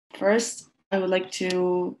First, I would like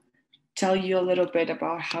to tell you a little bit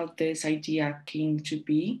about how this idea came to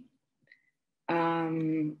be.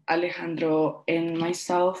 Alejandro and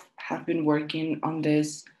myself have been working on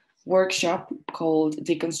this workshop called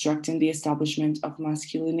Deconstructing the Establishment of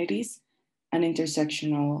Masculinities, an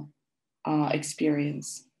Intersectional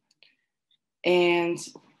Experience. And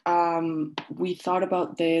we thought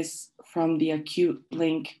about this from the acute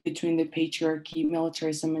link between the patriarchy,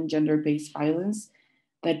 militarism, and gender-based violence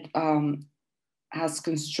that has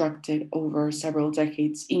constructed over several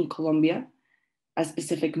decades in Colombia, a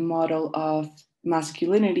specific model of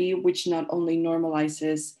masculinity, which not only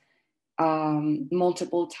normalizes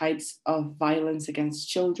multiple types of violence against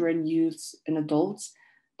children, youths, and adults,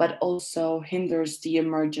 but also hinders the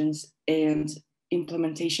emergence and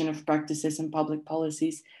implementation of practices and public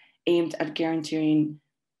policies aimed at guaranteeing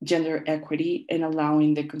gender equity and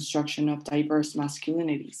allowing the construction of diverse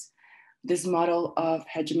masculinities. This model of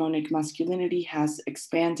hegemonic masculinity has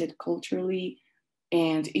expanded culturally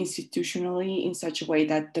and institutionally in such a way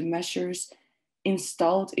that the measures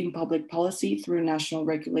installed in public policy through national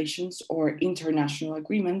regulations or international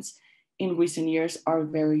agreements in recent years are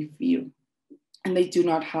very few, and they do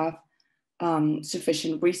not have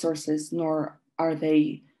sufficient resources, nor are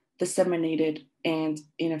they disseminated, and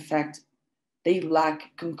in effect, they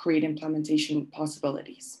lack concrete implementation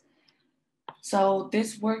possibilities. So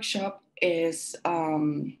this workshop is,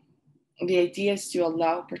 the idea is to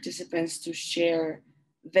allow participants to share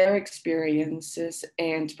their experiences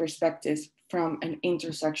and perspectives from an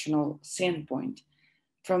intersectional standpoint,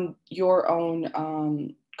 from your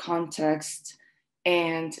own context.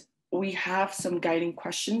 And we have some guiding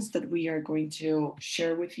questions that we are going to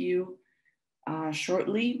share with you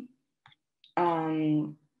shortly.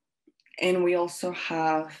 And we also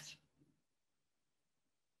have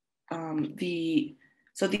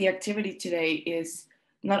the activity today is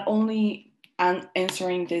not only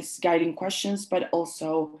answering these guiding questions, but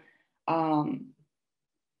also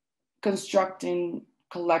constructing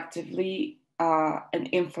collectively an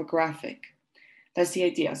infographic. That's the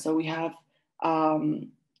idea. So we have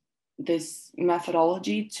this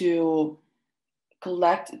methodology to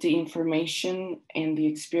collect the information and the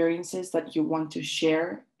experiences that you want to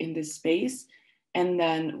share in this space, and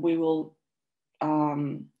then we will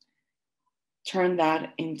turn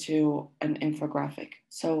that into an infographic.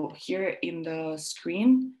 So here in the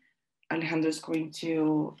screen, Alejandro is going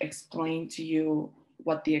to explain to you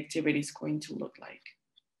what the activity is going to look like.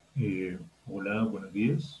 Hola, buenos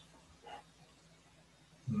días.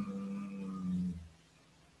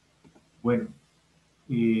 Bueno,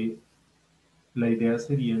 la idea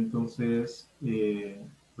sería entonces,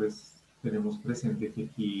 pues tenemos presente que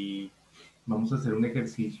aquí vamos a hacer un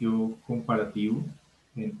ejercicio comparativo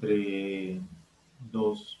entre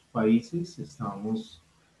dos países. Estábamos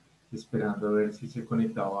esperando a ver si se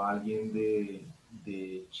conectaba alguien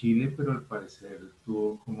de Chile, pero al parecer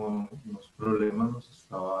tuvo como unos problemas, nos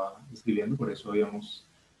estaba escribiendo, por eso habíamos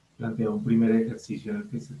planteado un primer ejercicio en el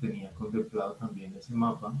que se tenía contemplado también ese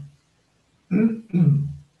mapa.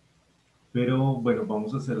 Pero bueno,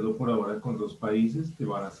 vamos a hacerlo por ahora con dos países que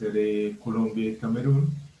van a ser Colombia y Camerún.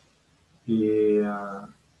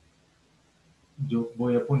 Yo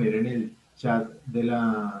voy a poner en el chat de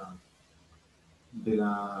la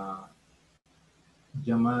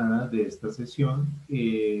llamada de esta sesión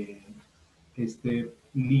este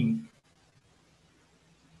link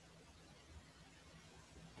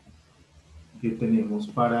que tenemos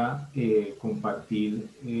para compartir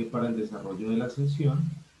para el desarrollo de la sesión,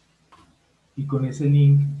 y con ese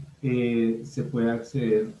link se puede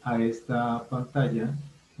acceder a esta pantalla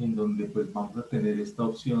en donde pues vamos a tener esta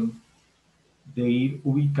opción de ir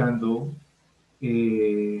ubicando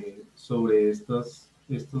sobre estos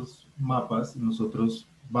mapas. Nosotros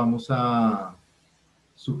vamos a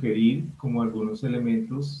sugerir como algunos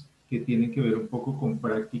elementos que tienen que ver un poco con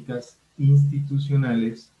prácticas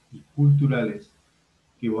institucionales y culturales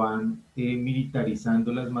que van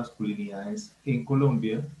militarizando las masculinidades en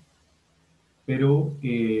Colombia, pero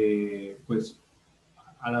pues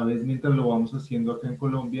a la vez mientras lo vamos haciendo acá en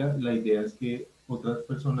Colombia, la idea es que otras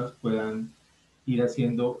personas puedan ir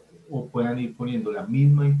haciendo o puedan ir poniendo la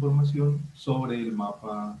misma información sobre el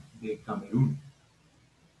mapa de Camerún,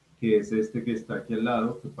 que es este que está aquí al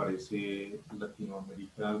lado, que parece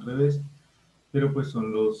Latinoamérica al revés, pero pues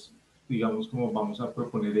son los, digamos, como vamos a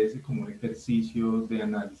proponer ese como un ejercicio de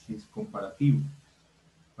análisis comparativo,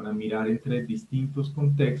 para mirar entre distintos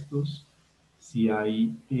contextos si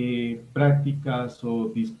hay prácticas o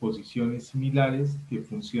disposiciones similares que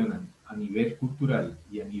funcionan a nivel cultural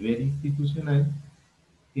y a nivel institucional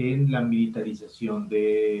en la militarización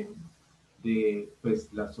de de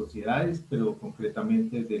pues, las sociedades, pero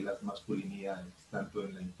concretamente de las masculinidades, tanto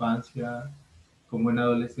en la infancia como en la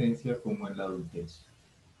adolescencia como en la adultez.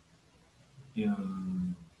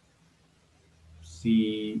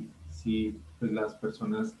 Si pues las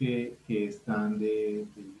personas que están de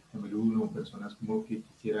Camerún o personas como que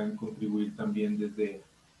quisieran contribuir también desde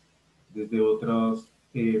otros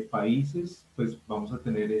países, pues vamos a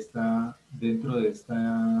tener dentro de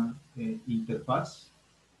esta interfaz,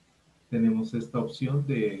 tenemos esta opción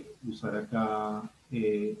de usar acá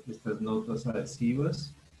estas notas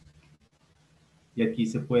adhesivas. Y aquí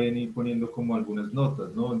se pueden ir poniendo como algunas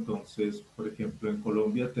notas, ¿no? Entonces, por ejemplo, en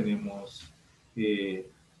Colombia tenemos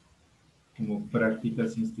como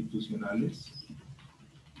prácticas institucionales.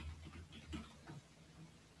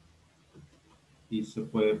 Y se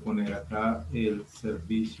puede poner acá el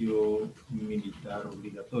servicio militar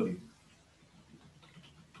obligatorio.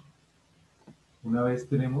 Una vez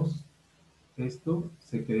tenemos esto,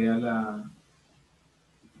 se crea la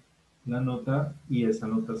nota y esa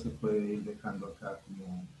nota se puede ir dejando acá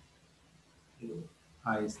como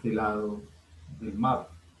a este lado del mapa.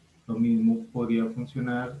 Lo mismo podría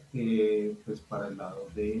funcionar pues para el lado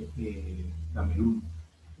de Camerún.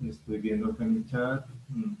 Estoy viendo acá en el chat.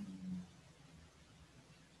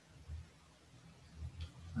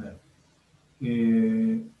 A ver.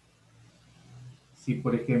 Si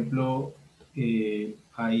por ejemplo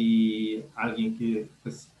hay alguien que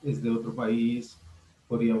pues, es de otro país,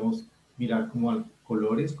 podríamos mirar como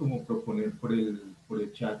colores, como proponer por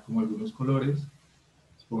el chat como algunos colores.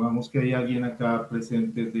 Supongamos que hay alguien acá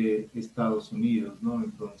presente de Estados Unidos, ¿no?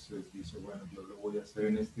 Entonces dice, bueno, yo lo voy a hacer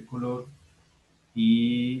en este color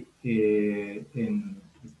y en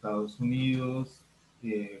Estados Unidos,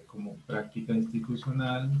 como práctica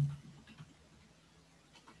institucional,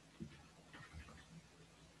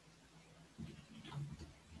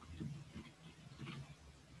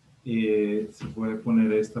 se puede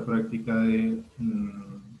poner esta práctica de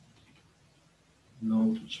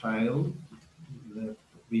no child left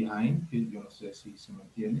behind, que yo no sé si se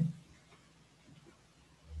mantiene.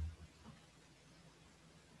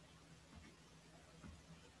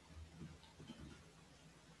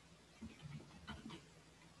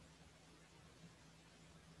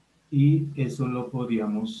 Y eso lo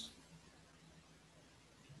podríamos,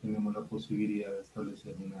 tenemos la posibilidad de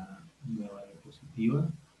establecer una nueva diapositiva.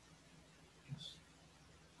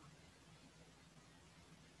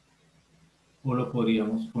 O lo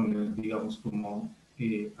podríamos poner, digamos, como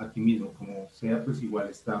aquí mismo, como sea, pues igual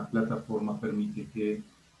esta plataforma permite que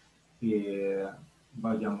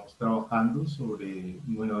vayamos trabajando sobre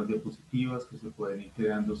nuevas diapositivas que se pueden ir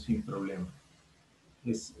creando sin problema.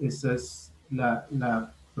 Esa es la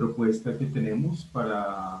propuesta que tenemos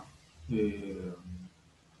para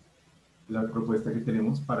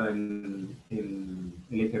el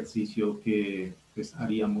ejercicio que pues,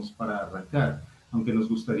 haríamos para arrancar. Aunque nos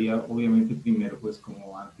gustaría, obviamente, primero, pues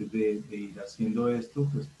como antes de ir haciendo esto,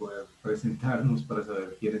 pues poder presentarnos para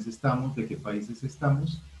saber quiénes estamos, de qué países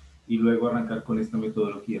estamos, y luego arrancar con esta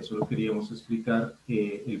metodología. Solo queríamos explicar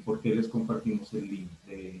el por qué les compartimos el link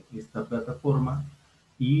de esta plataforma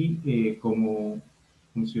y cómo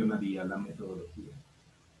funcionaría la metodología.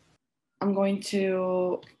 I'm going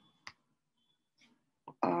to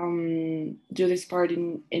do this part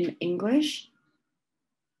in English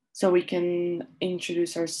so we can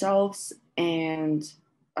introduce ourselves and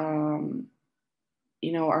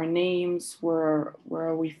you know, our names, where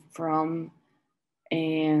are we from,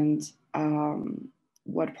 and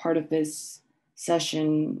what part of this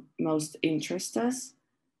session most interests us.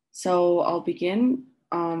 So I'll begin.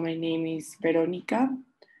 My name is Veronica.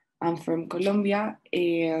 I'm from Colombia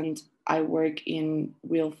and I work in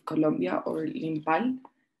WILPF Colombia, or Limpal.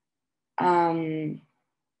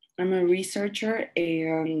 I'm a researcher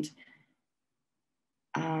and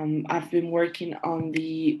I've been working on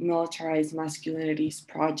the militarized masculinities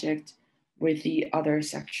project with the other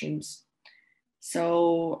sections.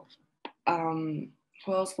 So who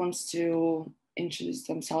else wants to introduce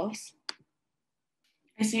themselves?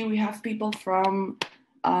 I see we have people from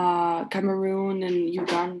Cameroon and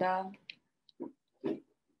Uganda.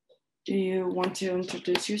 Do you want to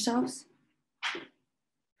introduce yourselves?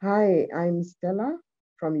 Hi, I'm Stella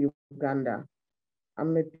from Uganda.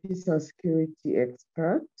 I'm a peace and security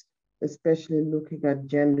expert, especially looking at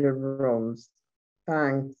gender roles.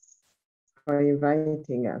 Thanks for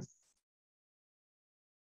inviting us.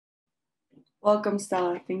 Welcome,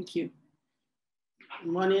 Stella. Thank you.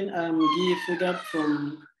 Good morning. I'm Guy Fugap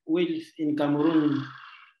from WILPF in Cameroon.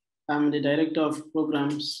 I'm the director of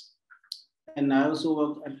programs, and I also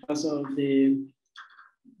work as part of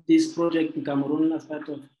this project in Cameroon as part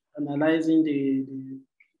of analyzing the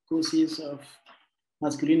causes of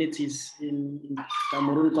masculinities in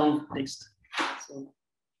Cameroon context. So,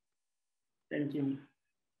 thank you.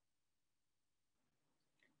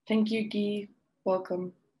 Thank you, Guy.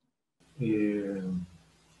 Welcome.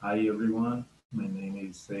 Hi, everyone. My name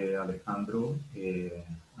is Alejandro.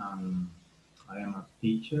 I am a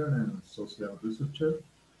teacher and social researcher,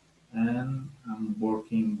 and I'm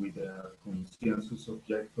working with a consensus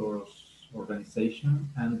objectors organization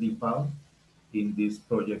and Limpal in this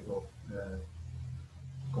project of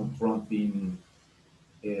confronting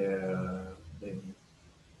the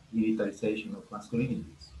militarization of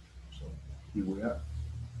masculinities. So here we are.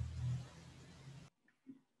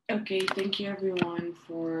 Okay, thank you everyone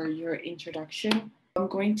for your introduction. I'm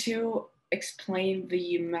going to explain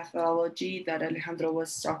the methodology that Alejandro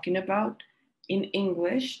was talking about in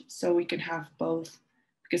English so we can have both,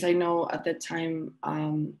 because I know at the time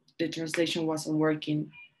the translation wasn't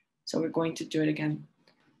working. So we're going to do it again.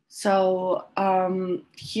 So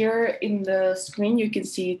here in the screen, you can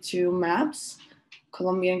see two maps,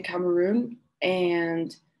 Colombia and Cameroon.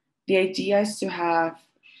 And the idea is to have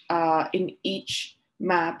in each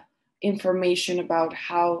map information about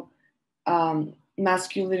how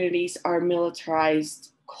masculinities are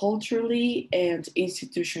militarized culturally and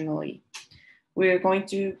institutionally. We're going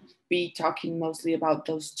to be talking mostly about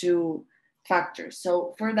those two factors.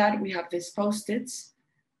 So for that, we have these post-its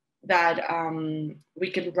that we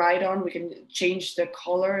can write on. We can change the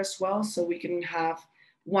color as well. So we can have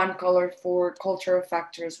one color for cultural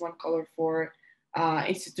factors, one color for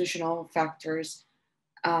institutional factors,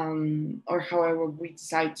 or however we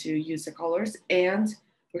decide to use the colors. And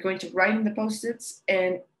we're going to write in the post-its,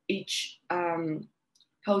 and each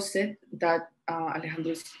post-it that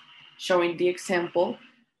Alejandro is showing the example,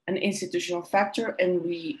 an institutional factor, and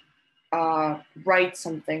we write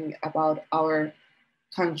something about our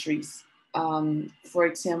countries. For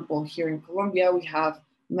example, here in Colombia, we have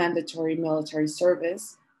mandatory military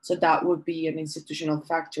service. So that would be an institutional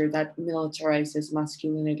factor that militarizes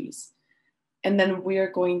masculinities. And then we are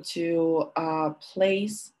going to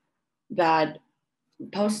place that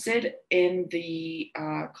post-it in the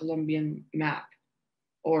Colombian map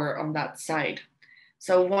or on that side.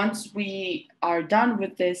 So once we are done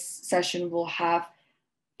with this session, we'll have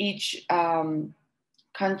each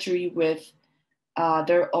country with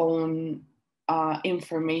their own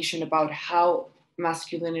information about how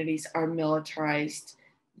masculinities are militarized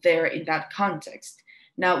there in that context.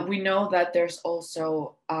 Now, we know that there's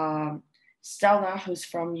also Stella, who's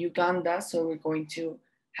from Uganda, so we're going to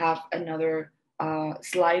have another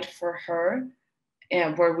slide for her,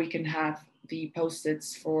 and where we can have the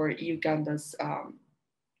post-its for Uganda's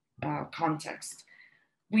context.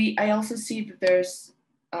 I also see that there's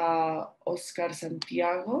Oscar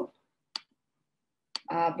Santiago,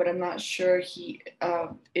 but I'm not sure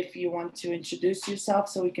if you want to introduce yourself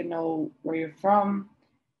so we can know where you're from.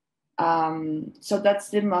 So that's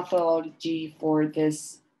the methodology for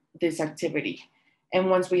this activity. And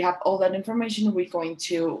once we have all that information, we're going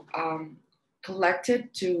to collect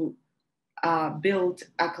it to build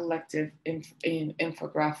a collective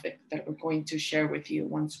infographic that we're going to share with you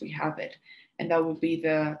once we have it. And that will be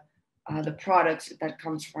the product that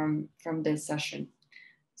comes from this session.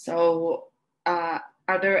 So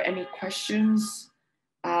are there any questions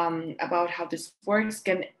about how this works?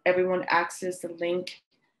 Can everyone access the link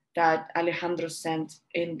that Alejandro sent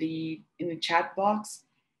in the chat box?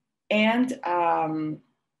 And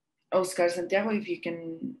Oscar Santiago, if you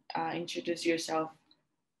can introduce yourself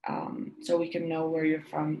so we can know where you're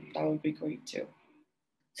from, that would be great too.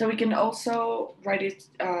 So we can also write it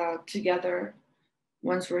together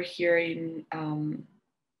once we're here in,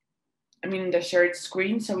 the shared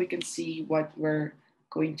screen, so we can see what we're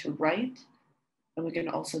going to write, and we can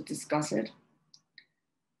also discuss it.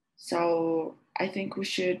 So I think we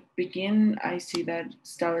should begin. I see that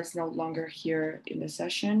Stella is no longer here in the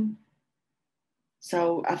session.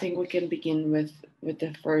 So I think we can begin with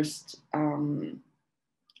the first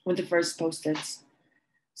post-its.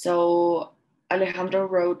 So Alejandro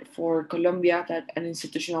wrote for Colombia that an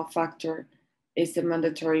institutional factor is the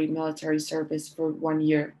mandatory military service for 1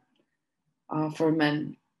 year for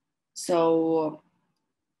men. So,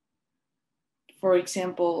 for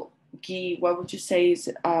example, Guy, what would you say is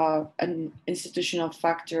an institutional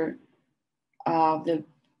factor of the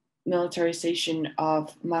militarization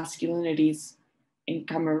of masculinities in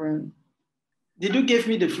Cameroon? Did you give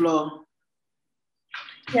me the floor?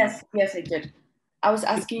 Yes, I did. I was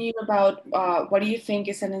asking you about what do you think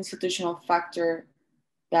is an institutional factor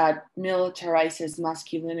that militarizes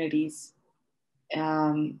masculinities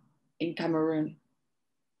in Cameroon?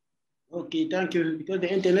 Okay, thank you. Because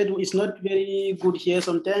the internet is not very good here.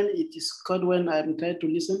 Sometimes it is cut when I'm trying to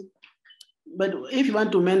listen. But if you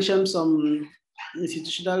want to mention some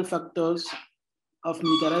institutional factors of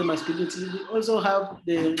militarized masculinity, we also have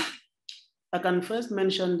I can first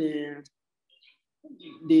mention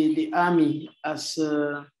the army as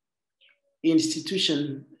an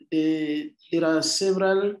institution. There are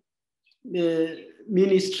several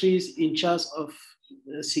ministries in charge of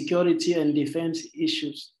security and defense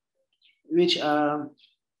issues, which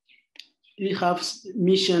we have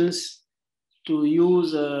missions to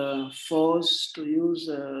use force, to use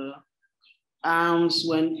arms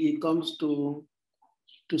when it comes to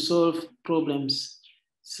solve problems.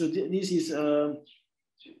 So this is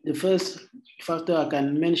the first factor I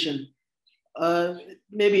can mention.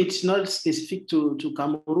 Maybe it's not specific to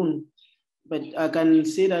Cameroon, but I can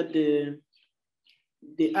say that the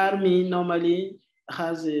army normally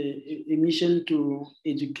has a mission to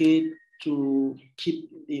educate, to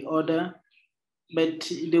keep the order.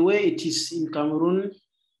 But the way it is in Cameroon,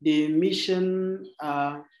 the mission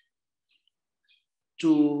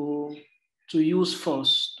to use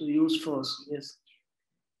force, yes.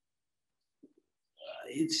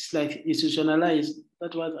 It's like institutionalized.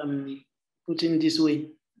 That's what I'm putting this way.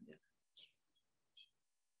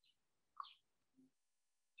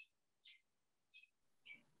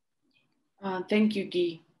 Thank you,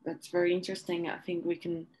 Guy. That's very interesting. I think we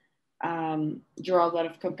can draw a lot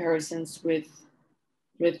of comparisons with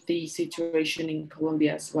the situation in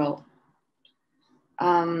Colombia as well.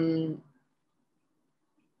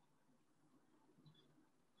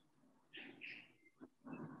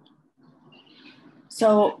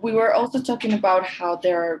 So we were also talking about how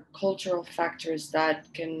there are cultural factors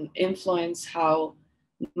that can influence how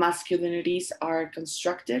masculinities are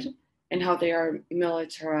constructed and how they are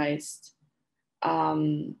militarized.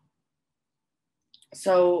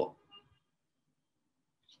 So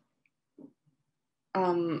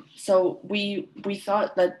we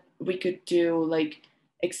thought that we could do like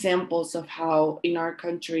examples of how in our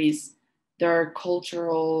countries there are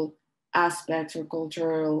cultural aspects or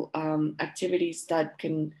cultural activities that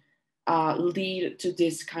can lead to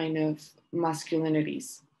this kind of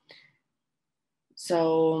masculinities.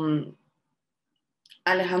 So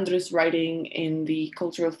Alejandro is writing in the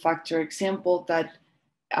cultural factor example that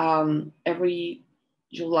every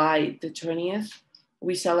July the 20th,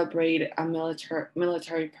 we celebrate a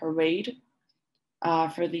military parade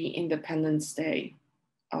for the Independence Day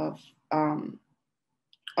of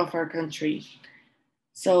our country.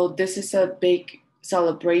 So this is a big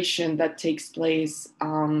celebration that takes place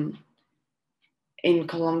in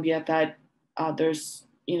Colombia that there's,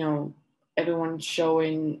 everyone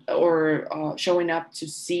showing up to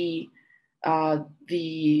see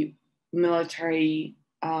the military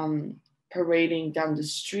parading down the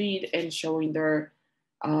street and showing their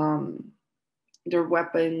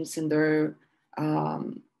weapons and their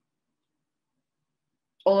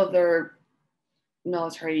all of their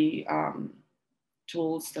military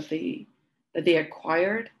tools that they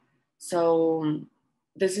acquired. So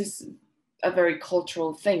this is a very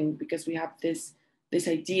cultural thing because we have this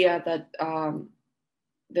idea that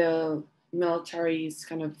the military is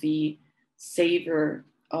kind of the savior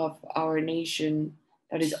of our nation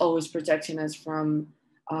that is always protecting us from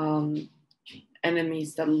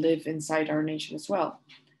enemies that live inside our nation as well.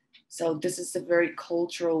 So this is a very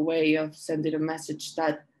cultural way of sending a message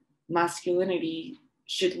that masculinity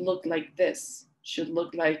should look like this, should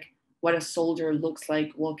look like what a soldier looks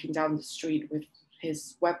like walking down the street with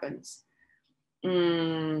his weapons.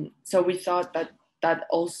 So we thought that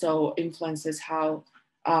also influences how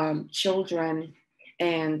children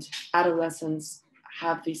and adolescents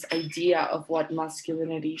have this idea of what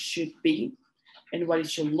masculinity should be and what it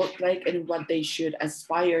should look like and what they should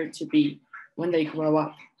aspire to be when they grow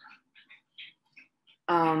up.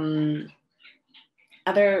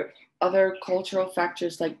 Other cultural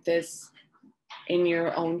factors like this in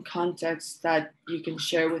your own context that you can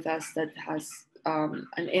share with us that has an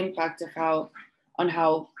impact on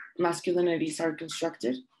how masculinities are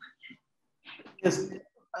constructed? Yes,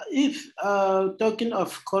 if talking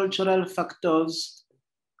of cultural factors,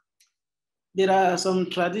 there are some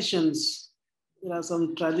traditions. There are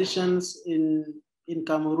some traditions in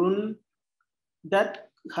Cameroon that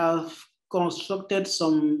have constructed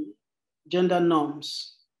some gender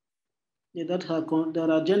norms. There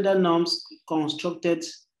are gender norms constructed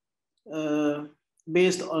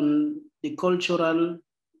based on the cultural,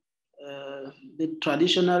 the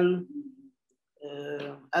traditional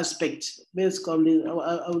aspects. Basically,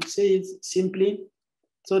 I would say it simply.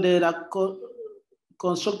 So there are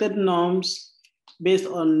constructed norms based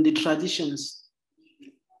on the traditions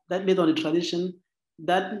that based on the tradition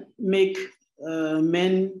that make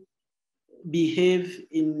men behave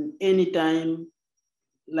in any time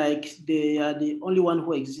like they are the only one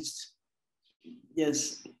who exists.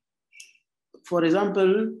 Yes. For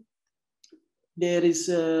example, there is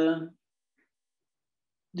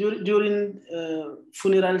during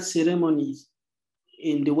funeral ceremonies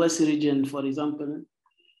in the West region, for example,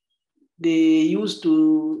 they used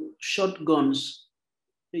to shoot guns.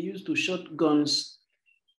 They used to shoot guns,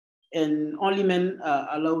 and only men are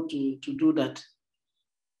allowed to do that.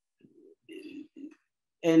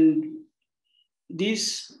 And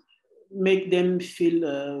this make them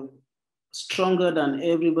feel stronger than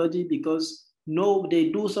everybody because they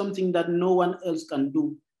do something that no one else can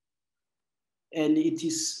do. And it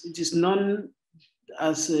is known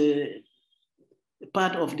as a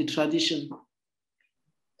part of the tradition.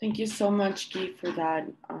 Thank you so much, Guy, for that,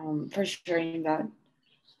 for sharing that.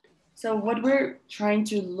 So what we're trying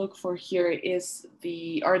to look for here is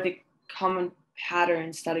the common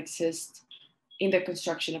patterns that exist in the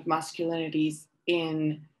construction of masculinities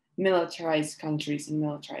in militarized countries and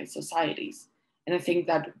militarized societies. And I think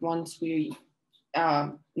that once we,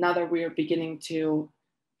 now that we are beginning to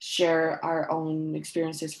share our own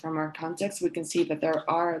experiences from our context, we can see that there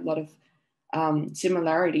are a lot of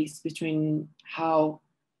similarities between how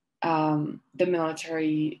the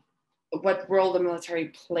military, what role the military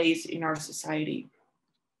plays in our society.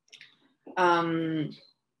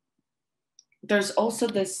 There's also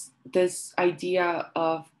this idea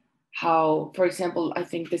of how, for example, I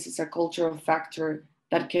think this is a cultural factor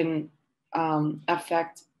that can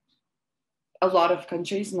affect a lot of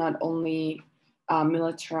countries, not only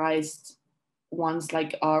militarized ones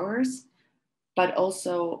like ours, but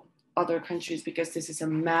also other countries, because this is a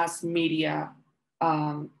mass media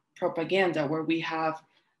propaganda where we have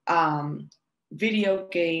video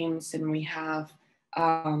games and we have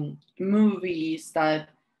movies that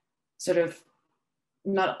sort of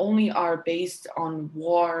not only are based on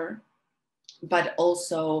war, but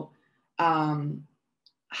also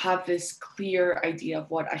have this clear idea of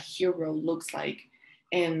what a hero looks like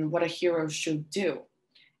and what a hero should do.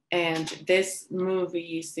 And these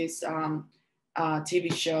movies, these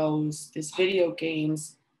TV shows, these video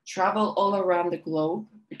games travel all around the globe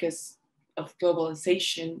because of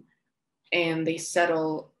globalization, and they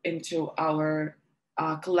settle into our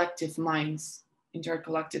collective minds, into our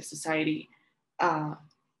collective society,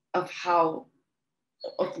 of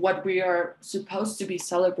what we are supposed to be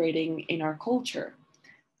celebrating in our culture.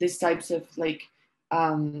 These types of like, I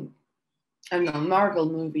don't know, Marvel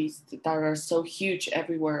movies that are so huge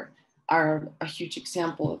everywhere are a huge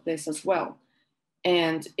example of this as well.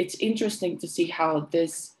 And it's interesting to see how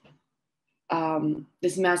this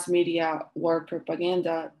mass media war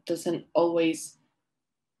propaganda doesn't always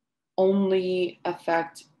only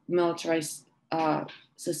affect militarized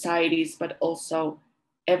societies, but also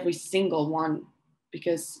every single one,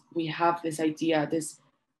 because we have this idea, this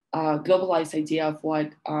globalized idea of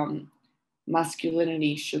what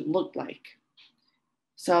masculinity should look like.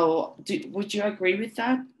 So would you agree with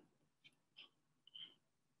that?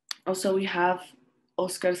 Also, we have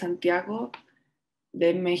Oscar Santiago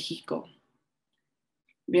de México.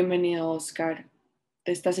 Bienvenido, Oscar.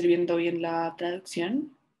 ¿Te está sirviendo bien la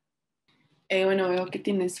traducción? Bueno, veo que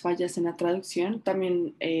tienes fallas en la traducción.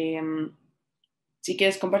 También, si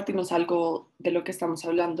quieres compartirnos algo de lo que estamos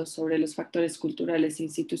hablando sobre los factores culturales e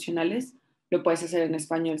institucionales, lo puedes hacer en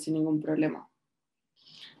español sin ningún problema.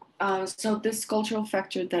 So this cultural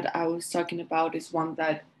factor that I was talking about is one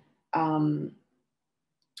that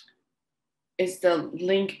is the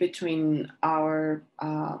link between our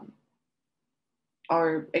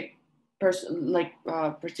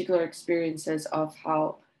particular experiences of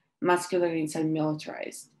how masculinities are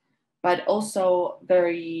militarized, but also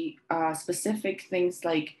very specific things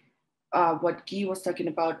like what Guy was talking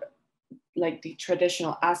about, like the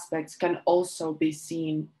traditional aspects can also be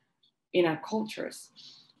seen in our cultures.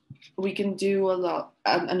 We can do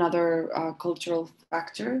another cultural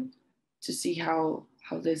factor to see how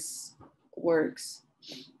this works.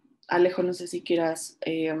 Alejo, no sé si quieras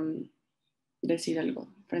decir algo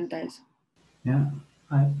frente a eso. Yeah,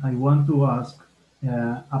 I want to ask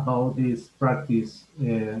about this practice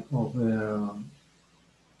of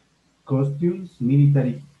costumes,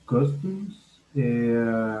 military costumes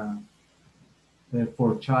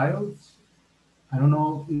for childs. I don't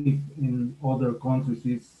know if in other countries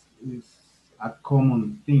is a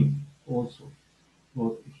common thing also,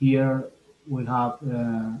 but here we have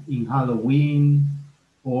in Halloween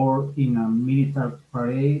or in a military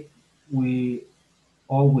parade, we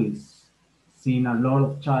always seen a lot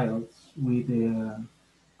of childs with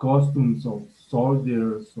costumes of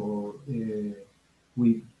soldiers or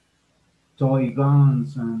with toy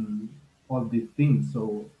guns and all these things.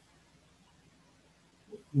 So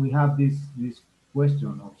we have this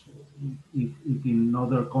question also, if in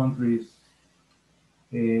other countries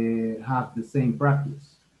have the same practice.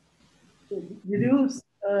 Did you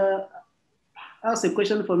ask a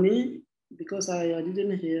question for me? Because I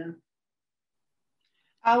didn't hear.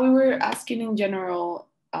 We were asking in general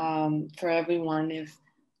for everyone if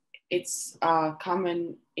it's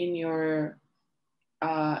common in your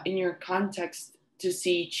context to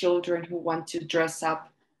see children who want to dress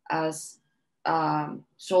up as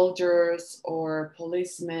soldiers or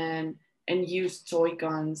policemen and use toy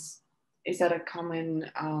guns. Is that a common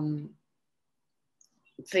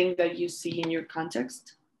thing that you see in your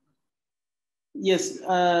context? Yes,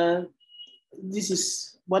 this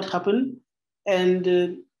is what happened.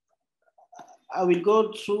 And I will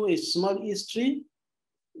go through a small history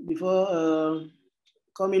before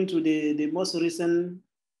coming to the most recent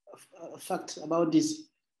fact about this.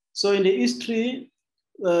 So in the history,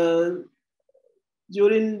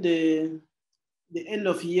 during the end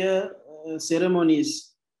of year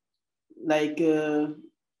ceremonies, like the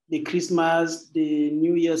Christmas, the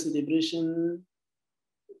New Year celebration,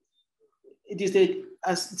 it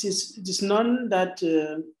is known that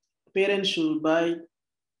parents should buy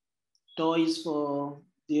toys for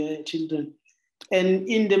their children. And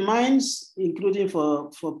in the minds, including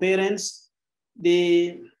for parents,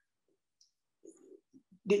 they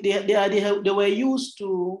were used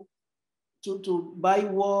to buy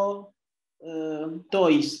war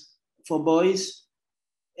toys for boys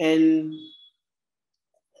and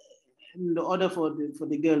the other for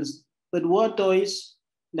the girls. But war toys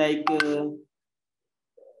like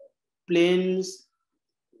planes,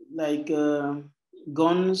 like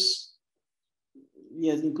guns,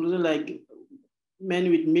 yes, including like men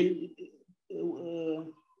with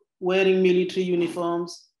wearing military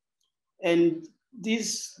uniforms, and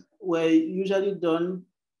these were usually done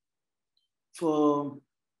for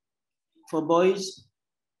boys,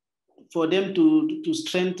 for them to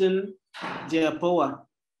strengthen their power,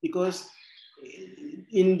 because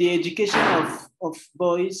in the education of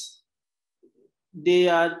boys, they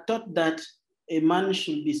are taught that a man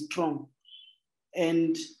should be strong,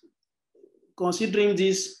 and considering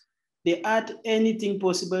this, they add anything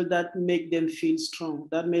possible that make them feel strong,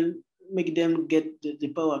 that may make them get the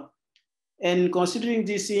power. And considering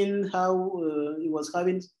this in how it was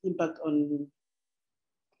having impact on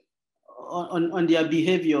their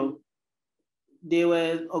behavior, there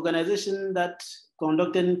were organizations that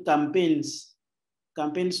conducted campaigns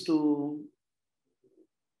to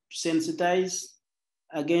sensitize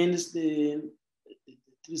against on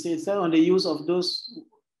the use of those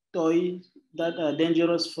toys that are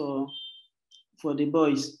dangerous for the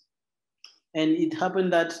boys. And it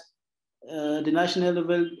happened that the national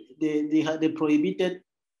level, they prohibited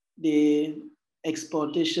the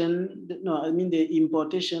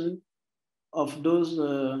importation of those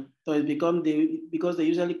toys because they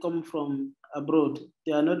usually come from abroad.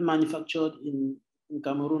 They are not manufactured in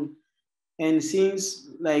Cameroon. And since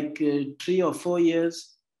like 3 or 4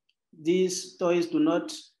 years, these toys do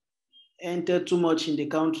not enter too much in the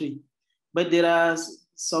country. But there are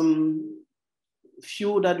some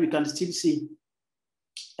few that we can still see.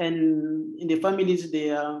 And in the families,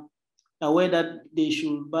 they are aware that they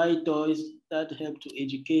should buy toys that help to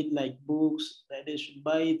educate, like books, that they should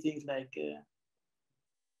buy things like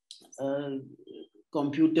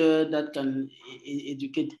computer that can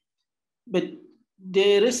educate. But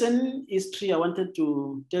the recent history I wanted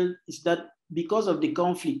to tell is that because of the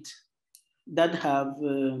conflict that are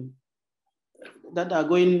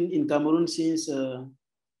going in Cameroon since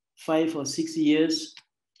 5 or 6 years,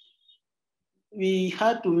 we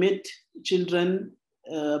had to meet children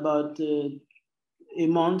about a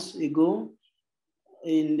month ago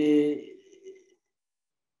when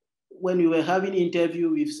we were having interview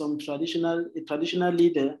with some traditional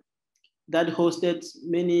leader that hosted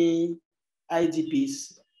many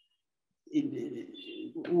IDPs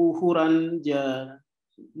who ran their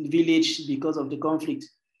village because of the conflict.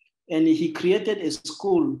 And he created a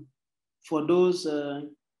school for those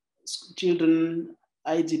children,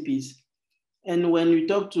 IDPs. And when we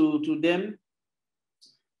talk to them,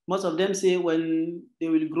 most of them say when they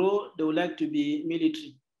will grow, they would like to be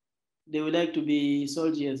military. They would like to be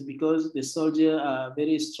soldiers because the soldiers are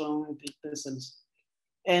very strong persons.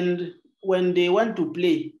 And when they want to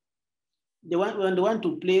play,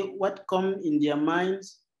 what comes in their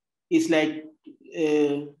minds is like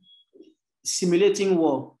simulating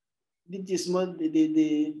war. This is what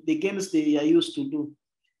the games they are used to do.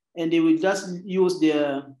 And they will just use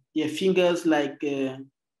their their fingers like a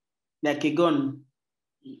gun,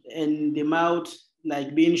 and the mouth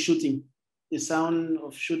like being shooting, the sound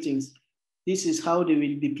of shootings. This is how they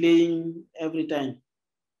will be playing every time.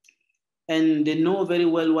 And they know very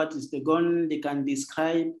well what is the gun. They can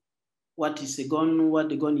describe what is a gun, what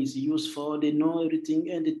the gun is used for. They know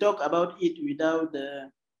everything, and they talk about it without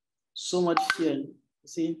so much fear, you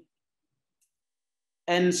see.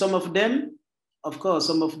 And some of them, of course,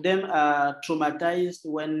 some of them are traumatized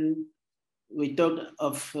when we talk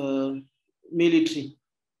of military,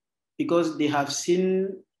 because they have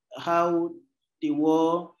seen how the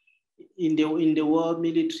war, in the war,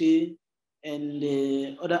 military and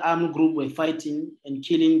the other armed group were fighting and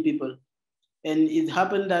killing people. And it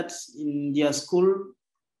happened that in their school,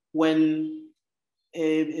 when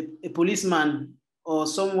a policeman or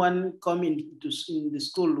someone come in the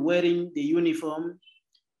school wearing the uniform,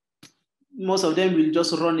 most of them will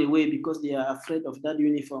just run away because they are afraid of that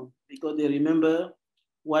uniform, because they remember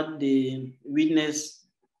what they witnessed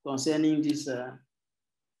concerning this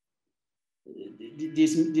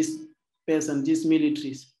person, these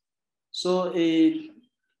militaries. So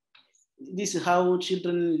this is how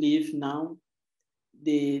children live now.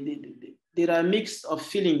 There are a mix of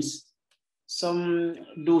feelings. Some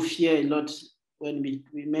do fear a lot when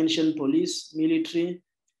we mention police, military,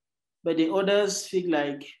 but the others feel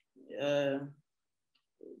like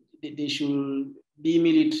they should be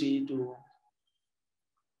military to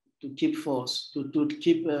keep force, to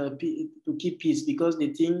keep peace, because they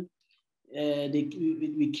think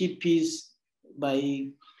we keep peace by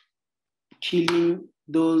killing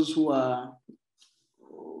those who are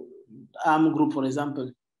armed group, for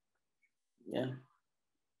example. Yeah.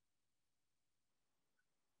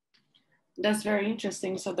 That's very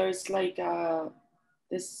interesting. So there's like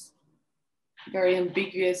this very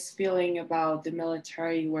ambiguous feeling about the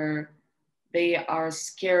military where they are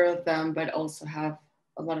scared of them, but also have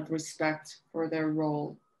a lot of respect for their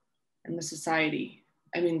role in the society.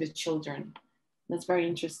 I mean, the children. That's very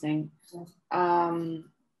interesting.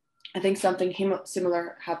 I think something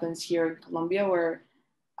similar happens here in Colombia, where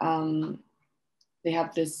they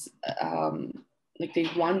have this, like they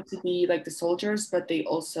want to be like the soldiers, but they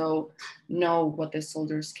also know what the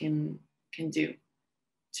soldiers can do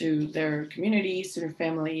to their communities, to their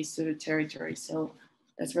families, to the territory. So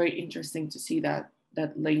that's very interesting to see that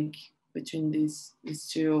link between these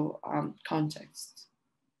two contexts.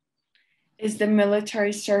 Is the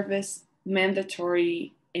military service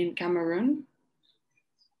mandatory in Cameroon?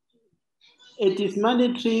 It is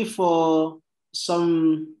mandatory for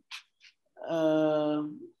some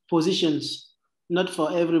positions, not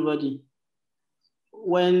for everybody.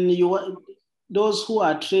 When those who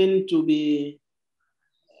are trained to be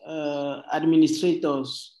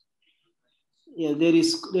administrators, yeah, there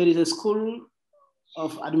is a school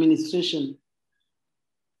of administration.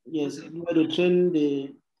 Yes, where they train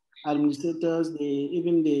the administrators,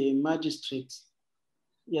 even the magistrates.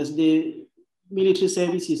 Yes, the military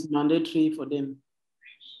service is mandatory for them.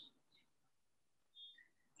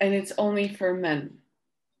 And it's only for men?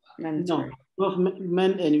 Mandatory. No, both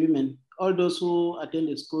men and women. All those who attend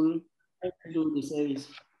the school do the service.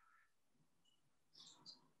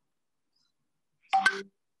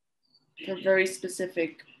 For very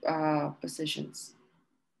specific positions.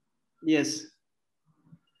 Yes.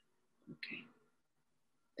 Okay.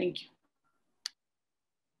 Thank you.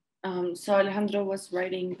 So Alejandro was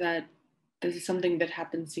writing that this is something that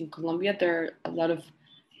happens in Colombia. There are a lot of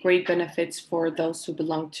great benefits for those who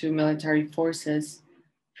belong to military forces,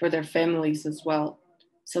 for their families as well.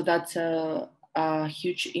 So that's a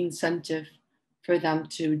huge incentive for them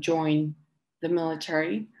to join the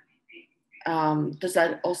military. Does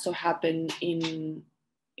that also happen in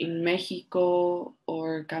Mexico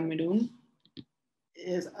or Cameroon?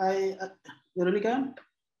 Yes, Veronica?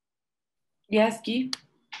 Yes, Guy?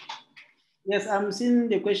 Yes, I'm seeing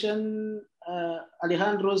the question,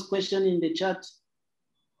 Alejandro's question in the chat.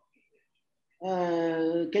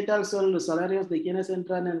 ¿Qué tal son los salarios de quienes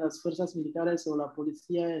entran en las fuerzas militares o la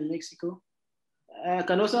policía en México? I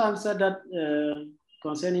can also answer that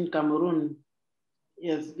concerning Cameroon.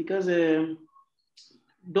 Yes, because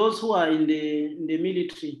those who are in the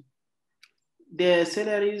military, their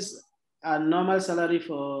salaries are normal salary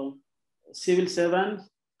for civil servants,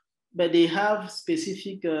 but they have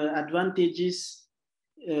specific advantages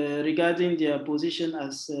regarding their position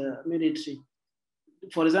as military.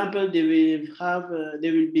 For example, they will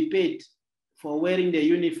be paid for wearing the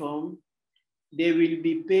uniform. They will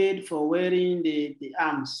be paid for wearing the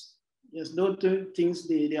arms. Yes, those two things,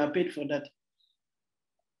 they are paid for that.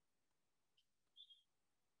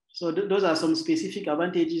 So those are some specific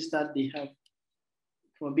advantages that they have.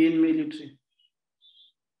 for being military.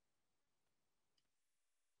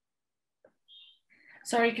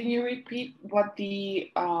 Sorry, can you repeat what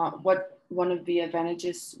the what one of the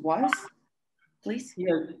advantages was, please?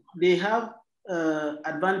 Yes, they have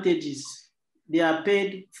advantages. They are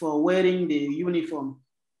paid for wearing the uniform.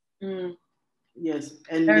 Mm. Yes,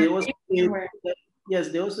 and they also paid, yes,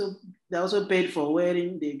 they also paid for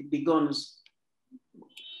wearing the guns.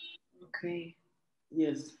 Okay.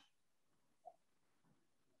 Yes.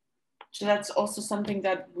 So that's also something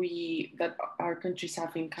that our countries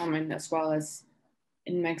have in common, as well as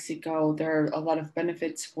in Mexico. There are a lot of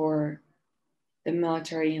benefits for the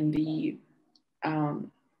military and the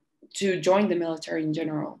to join the military in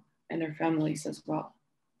general, and their families as well.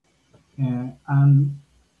 And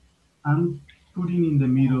I'm putting in the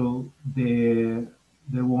middle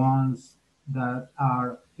the ones that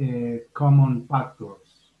are common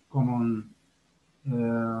factors, common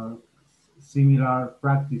similar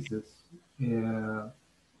practices,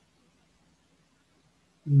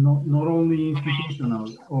 not only institutional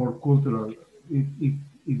or cultural.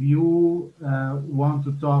 If you want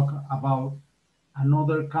to talk about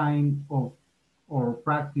another kind of or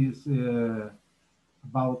practice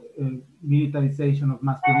about militarization of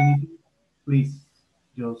masculinity, please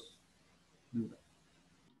just do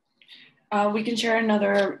that. We can share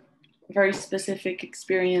another very specific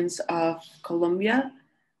experience of Colombia,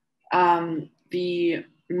 the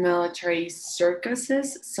military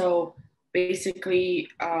circuses. So basically,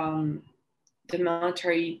 the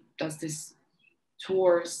military does this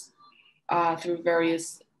tours through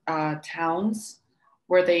various towns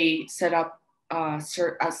where they set up a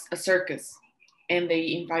circus, and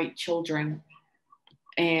they invite children.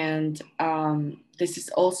 And this is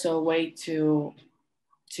also a way to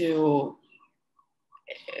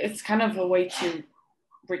it's kind of a way to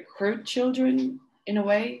recruit children in a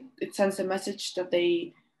way. It sends a message that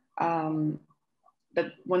they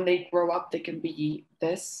that when they grow up they can be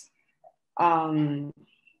this. So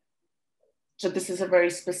this is a very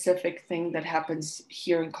specific thing that happens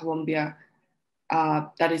here in Colombia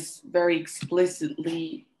that is very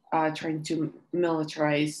explicitly trying to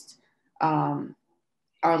militarize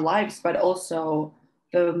our lives, but also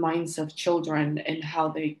the minds of children and how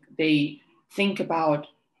they think about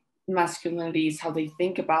masculinities, how they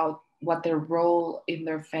think about what their role in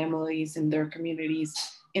their families, in their communities,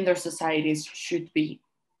 in their societies should be.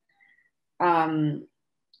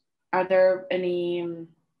 Are there any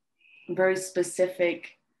very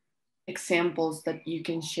specific examples that you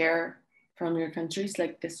can share from your countries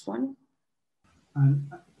like this one?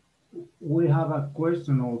 And we have a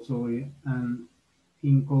question also, and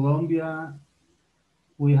in Colombia,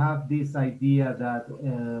 we have this idea that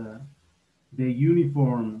the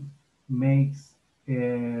uniform makes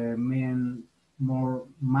men more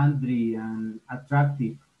manly and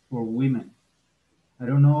attractive for women. I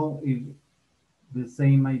don't know if the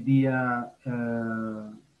same idea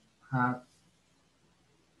has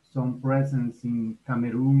some presence in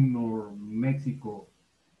Cameroon or Mexico.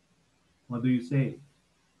 What do you say?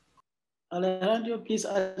 Alejandro, please,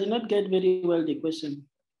 I did not get very well the question.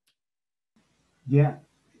 Yeah,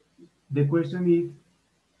 the question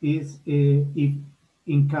is if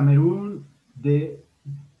in Cameroon they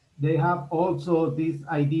have also this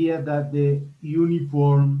idea that the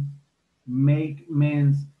uniform make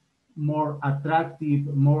men more attractive,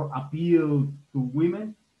 more appeal to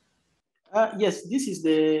women. Yes, this is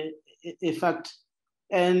a fact,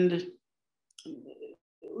 and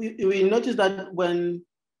we notice that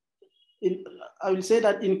I will say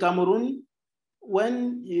that in Cameroon,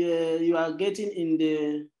 when you are getting in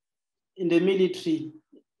the military,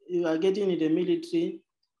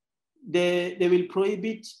 they will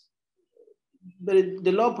prohibit,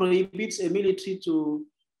 the law prohibits a military to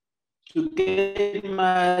get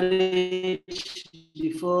married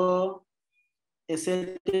before a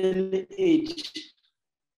certain age.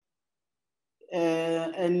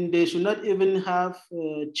 And they should not even have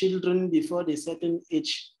children before the certain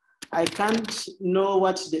age. I can't know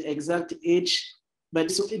what's the exact age, but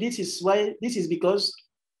this is because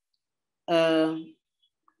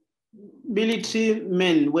military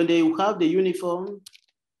men, when they have the uniform,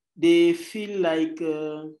 they feel like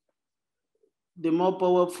the more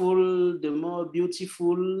powerful, the more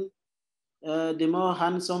beautiful, the more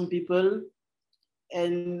handsome people.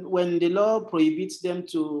 And when the law prohibits them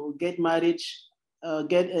to get married,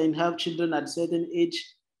 get and have children at a certain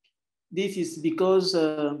age, this is because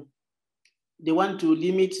they want to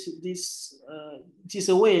limit this. It is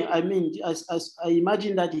a way, I mean, as I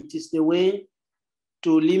imagine that it is the way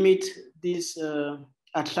to limit these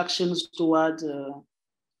attractions toward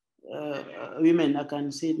women. I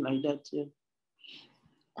can say it like that. Yeah.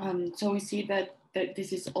 So we see that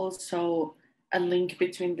this is also a link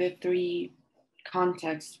between the three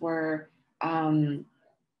contexts where the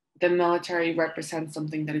military represents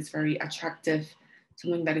something that is very attractive,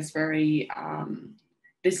 something that is very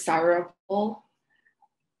desirable.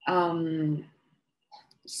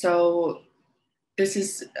 So this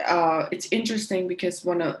is it's interesting because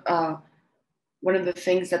one of the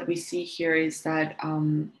things that we see here is that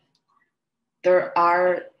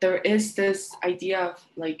there is this idea of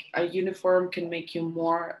like a uniform can make you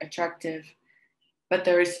more attractive, but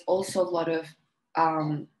there is also a lot of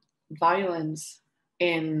violence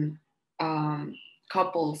in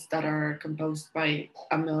couples that are composed by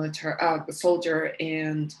a soldier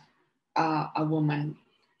and a woman.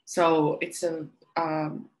 So it's a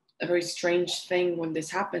very strange thing when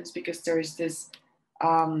this happens, because there is this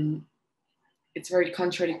it's very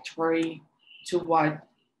contradictory to what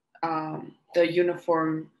the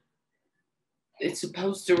uniform is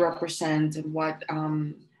supposed to represent, and what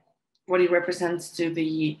it represents to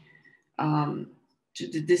the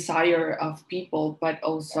desire of people. But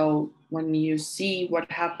also when you see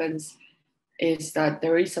what happens is that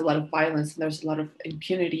there is a lot of violence and there's a lot of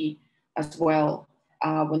impunity as well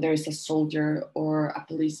when there is a soldier or a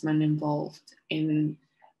policeman involved in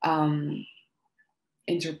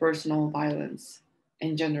interpersonal violence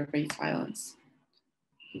and gender-based violence.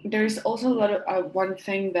 There's also a lot of one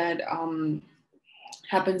thing that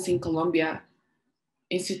happens in Colombia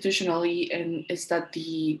institutionally, and is that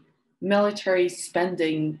the military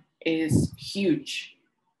spending is huge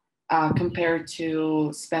compared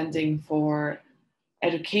to spending for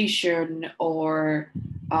education or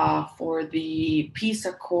for the peace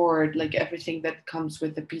accord, like everything that comes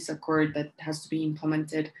with the peace accord that has to be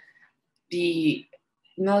implemented. The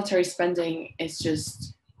military spending is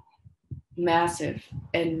just massive,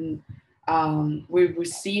 and we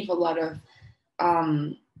receive a lot of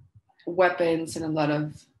weapons and a lot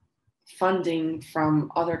of funding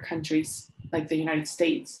from other countries like the United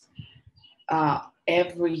States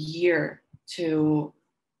every year to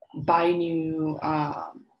buy new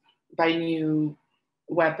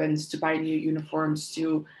weapons, to buy new uniforms,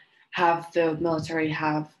 to have the military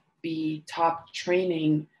have the top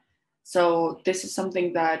training. So this is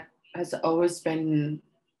something that has always been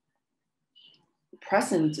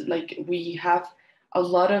present. Like, we have a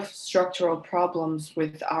lot of structural problems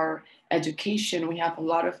with our education. We have a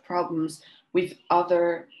lot of problems with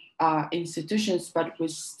other institutions, but we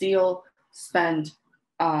still spend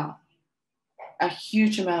a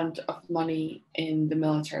huge amount of money in the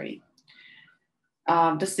military.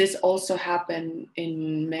 Does this also happen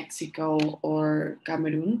in Mexico or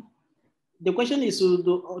Cameroon? The question is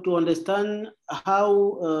to understand how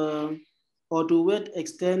or to what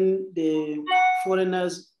extent the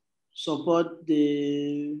foreigners support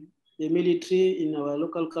the military in our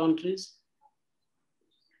local countries.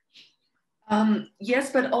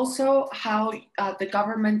 Yes, but also how the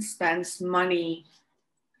government spends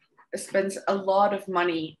a lot of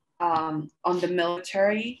money on the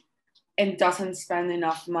military and doesn't spend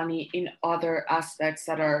enough money in other aspects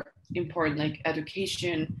that are important, like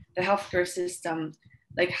education, the healthcare system,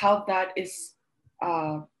 like how that is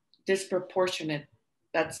disproportionate,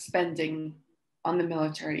 that spending on the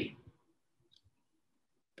military.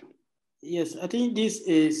 Yes, I think this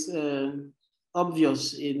is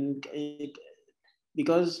obvious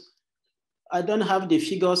because I don't have the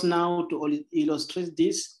figures now to illustrate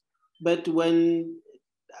this, but when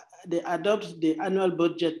they adopt the annual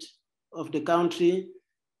budget of the country,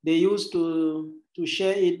 they used to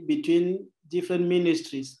share it between different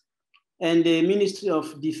ministries. And the Ministry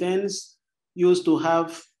of Defense used to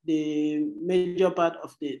have the major part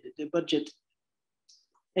of the budget.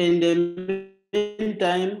 In the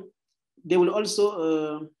meantime, they will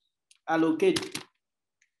also allocate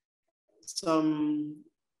some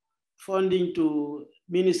funding to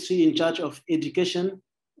ministry in charge of education.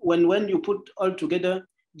 When you put all together,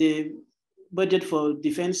 the budget for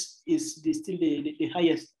defense is still the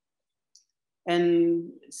highest.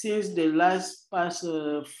 And since the past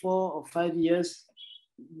 4 or 5 years,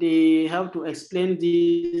 they have to explain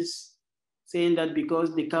this, saying that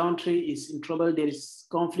because the country is in trouble, there is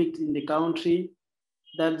conflict in the country,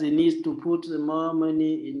 that they need to put more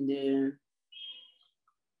money in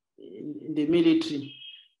the military.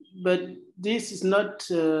 But this is not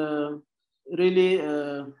really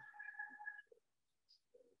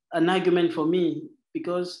an argument for me,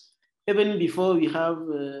 because even before we have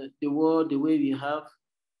the war the way we have,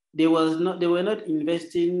 they were not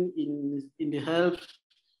investing in the health,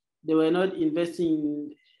 they were not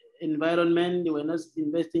investing in environment, they were not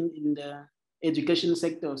investing in the education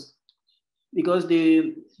sectors, because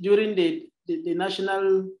during the the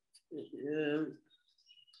national,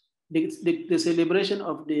 the celebration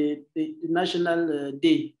of the national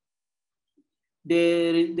day,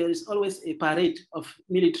 there is always a parade of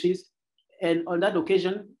militaries. And on that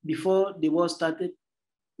occasion, before the war started,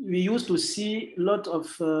 we used to see a lot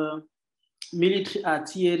of military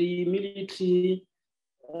artillery, military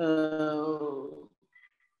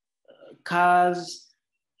cars,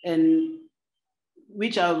 and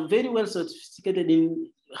which are very well sophisticated in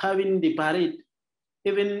having the parade.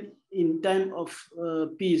 Even in time of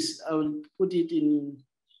peace, I will put it in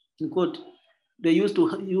quote, they used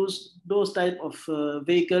to use those type of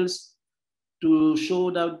vehicles to show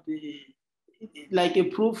that like a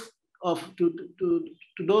proof of to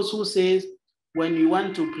those who say when you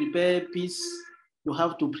want to prepare peace, you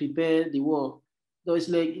have to prepare the war. So it's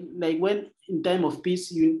like when in time of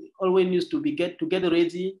peace, you always need to get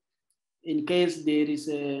ready in case there is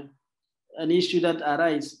an issue that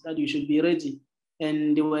arises, that you should be ready.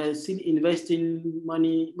 And they were still investing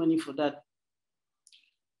money for that.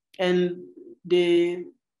 And the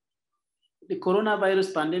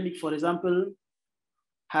coronavirus pandemic, for example,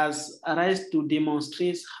 has arisen to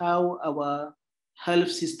demonstrate how our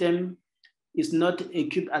health system is not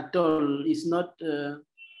equipped at all. It's not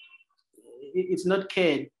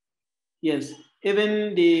cared. Yes,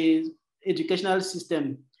 even the educational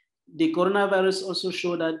system, the coronavirus also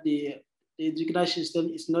showed that the educational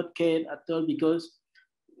system is not cared at all, because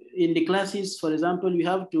in the classes, for example, you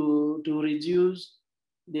have to reduce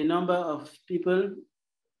the number of people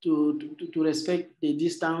to respect the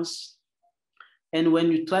distance. And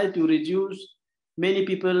when you try to reduce, many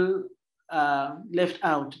people are left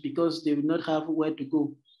out because they will not have where to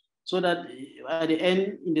go. So that at the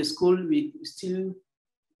end, in the school, we still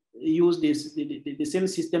use the same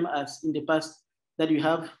system as in the past, that you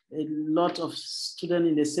have a lot of students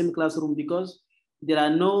in the same classroom because there are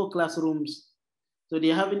no classrooms. So they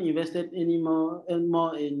haven't invested anymore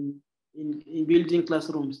in building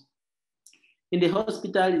classrooms. In the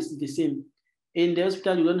hospital, it's the same. In the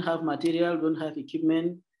hospital, you don't have material, you don't have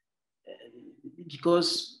equipment,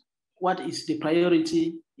 because what is the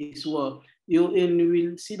priority is war. You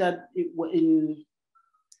will see that in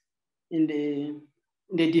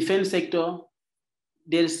the defense sector,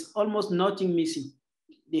 there's almost nothing missing.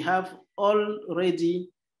 They have all ready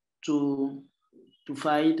to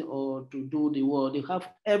fight or to do the war. They have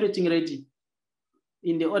everything ready.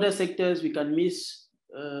 In the other sectors, we can miss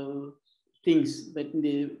things, but in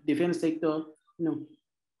the defense sector, no.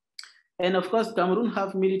 And of course, Cameroon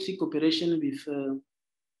have military cooperation with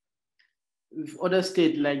other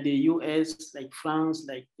states like the US, like France,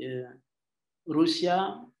 like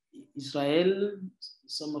Russia, Israel,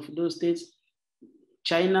 some of those states,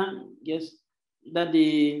 China, yes, that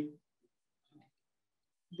they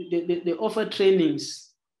offer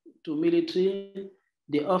trainings to military,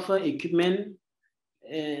 they offer equipment,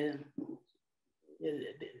 they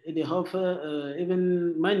offer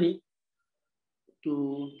even money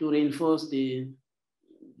to reinforce the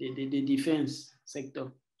defense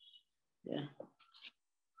sector. Yeah.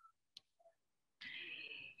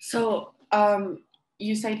 So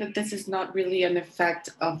you say that this is not really an effect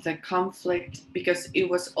of the conflict because it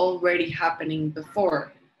was already happening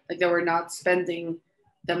before. Like they were not spending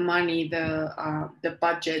the money, the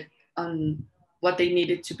budget on what they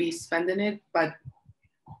needed to be spending it, but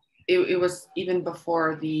it was even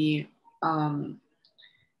before the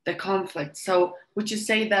conflict. So would you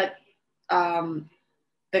say that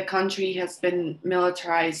the country has been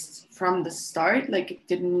militarized from the start? Like it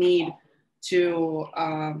didn't need to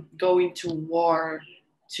go into war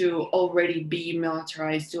to already be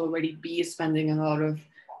militarized, to already be spending a lot of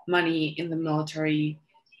money in the military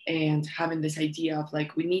and having this idea of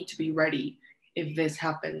like, we need to be ready if this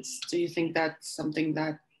happens. Do you think that's something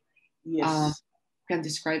that yes, can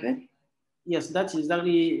describe it? Yes, that's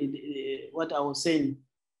exactly what I was saying.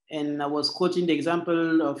 And I was quoting the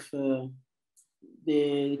example of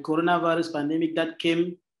the coronavirus pandemic that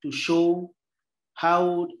came to show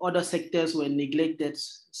how other sectors were neglected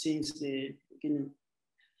since the beginning.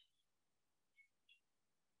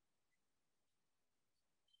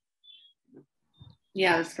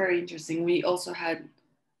 Yeah, it's very interesting. We also had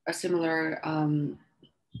a similar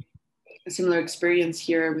experience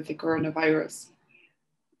here with the coronavirus.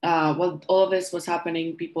 While all of this was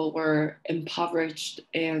happening, people were impoverished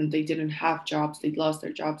and they didn't have jobs. They lost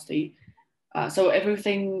their jobs. So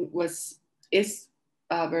everything is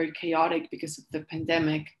very chaotic because of the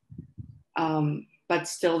pandemic. But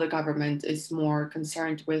still, the government is more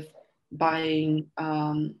concerned with buying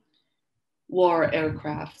war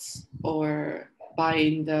aircrafts or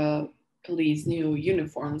buying the police new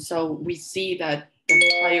uniforms. So we see that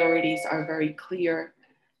the priorities are very clear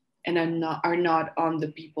and are not on the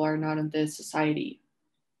people, are not on the society.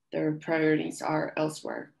 Their priorities are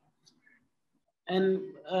elsewhere. And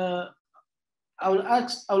I will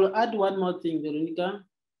add one more thing, Veronica.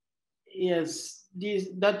 Yes,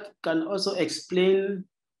 that can also explain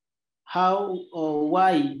how or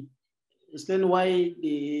why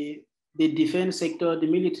the defense sector, the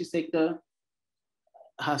military sector,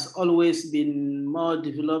 has always been more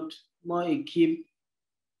developed, more equipped.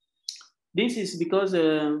 This is because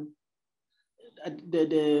there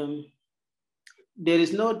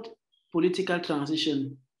is no political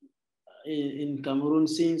transition in Cameroon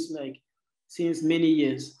since many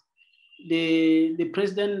years. The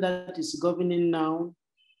president that is governing now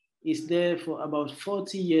is there for about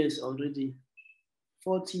 40 years already,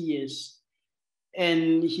 40 years.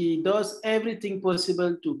 And he does everything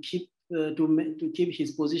possible to keep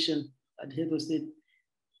his position at the head of state.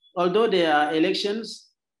 Although there are elections,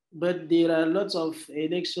 but there are lots of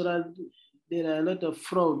there are a lot of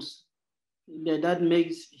frauds that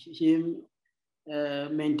makes him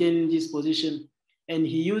maintain this position. And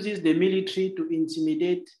he uses the military to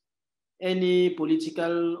intimidate any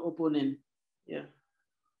political opponent. Yeah.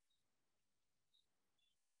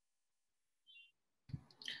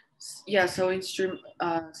 Yeah, so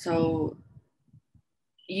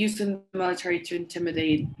using the military to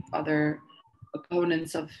intimidate other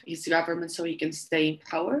opponents of his government so he can stay in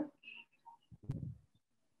power.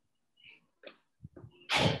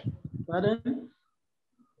 Pardon?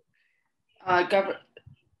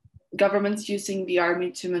 Governments using the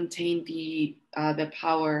army to maintain the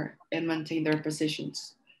power and maintain their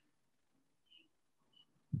positions.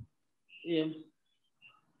 Yeah.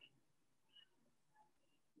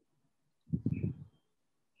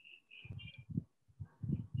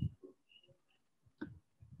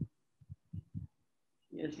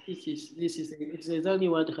 Yes, it's exactly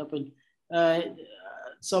what happened.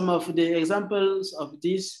 Some of the examples of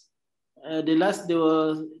this, there was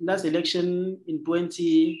last election in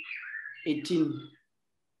 2018.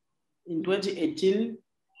 In 2018,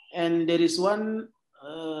 and there is one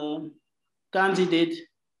candidate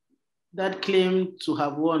that claimed to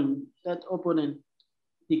have won, that opponent.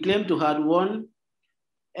 He claimed to have won,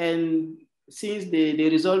 and since the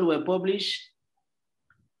results were published,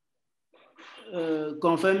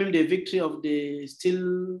 confirming the victory of the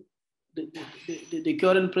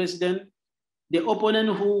current president, the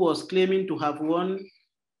opponent who was claiming to have won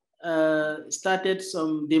started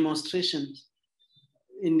some demonstrations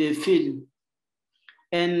in the field.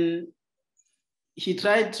 And he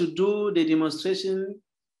tried to do the demonstration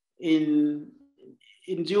in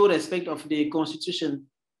due respect of the constitution.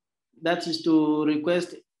 That is to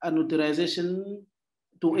request an authorization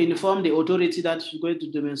to inform the authority that is going to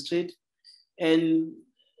demonstrate. And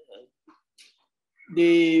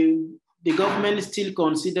the government still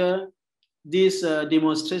consider this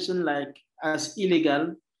demonstration as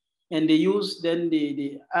illegal, and they use then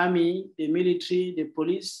the army, the military, the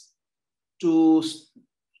police to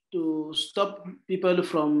stop people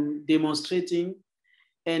from demonstrating,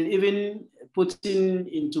 and even putting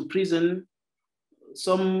into prison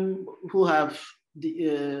some who have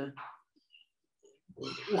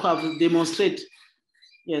demonstrated.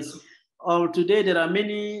 Yes. Or today there are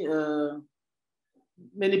many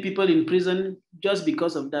people in prison just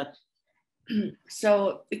because of that.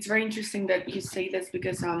 So it's very interesting that you say this,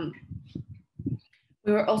 because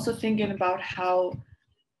we were also thinking about how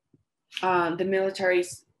the military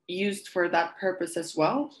is used for that purpose as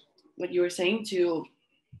well. What you were saying, to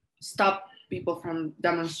stop people from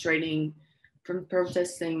demonstrating, from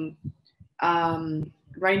protesting.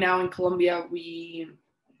 Right now in Colombia, we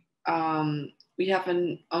have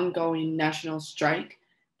an ongoing national strike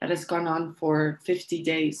that has gone on for 50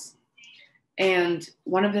 days. And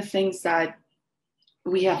one of the things that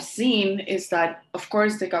we have seen is that, of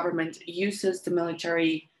course, the government uses the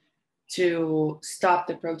military to stop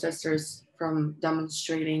the protesters from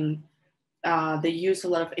demonstrating. They use a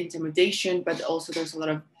lot of intimidation, but also there's a lot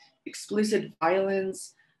of explicit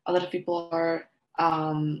violence. A lot of people are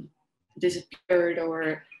disappeared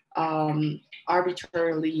or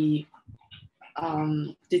arbitrarily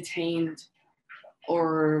detained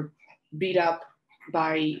or beat up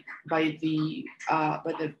by the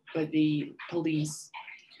police.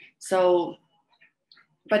 So,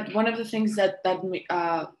 but one of the things that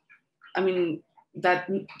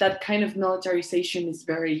kind of militarization is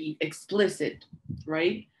very explicit,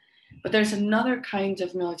 right? But there's another kind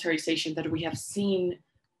of militarization that we have seen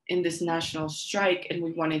in this national strike, and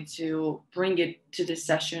we wanted to bring it to this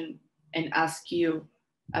session and ask you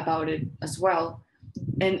about it as well.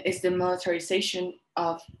 And it's the militarization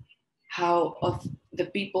of the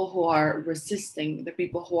people who are resisting, the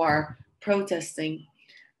people who are protesting.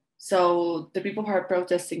 So the people who are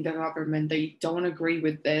protesting the government, they don't agree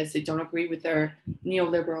with this. They don't agree with their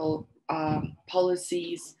neoliberal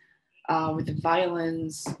policies, with the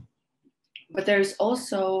violence. But there's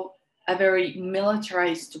also a very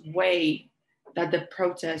militarized way that the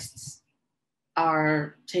protests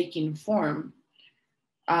are taking form.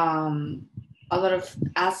 A lot of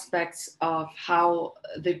aspects of how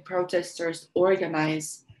the protesters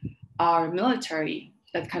organize are military,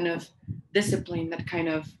 that kind of discipline, that kind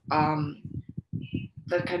of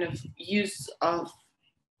use of,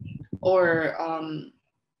 or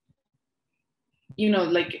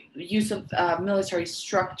like use of military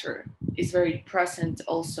structure is very present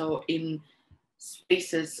also in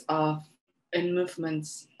spaces of and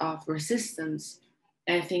movements of resistance.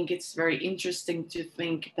 And I think it's very interesting to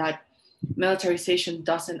think that militarization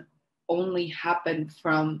doesn't only happen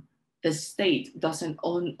from the state, doesn't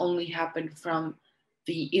only happen from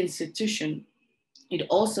the institution. It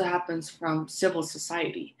also happens from civil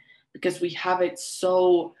society, because we have it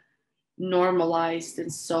so normalized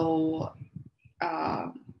and so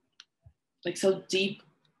so deep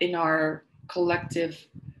in our collective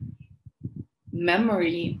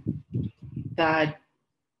memory that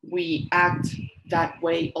we act that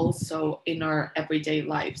way also in our everyday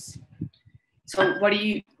lives. So what do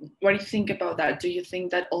you think about that? Do you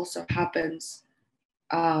think that also happens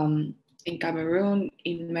in Cameroon,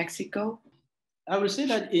 in Mexico? I would say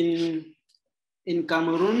that in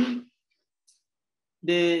Cameroon,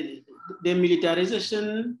 the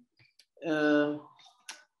militarization,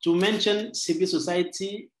 to mention civil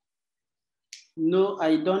society, no,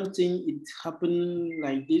 I don't think it happened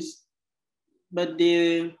like this. But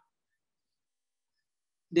the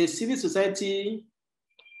civil society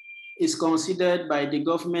is considered by the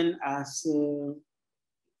government as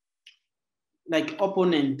like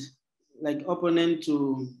opponent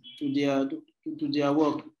to their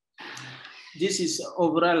work. This is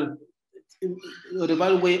overall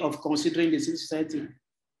way of considering the civil society.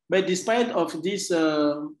 But despite of this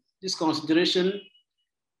this consideration,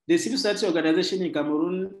 the civil society organization in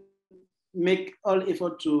Cameroon make all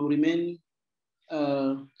effort to remain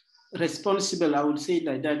responsible, I would say it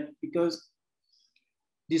like that, because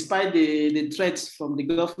despite the threats from the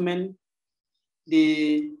government,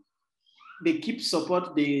 they keep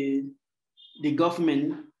support the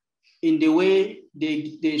government in the way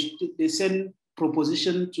they send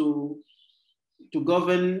proposition to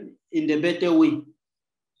govern in the better way.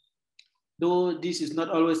 Though this is not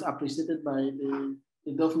always appreciated by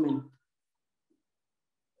the government.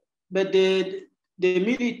 But the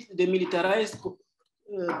militarized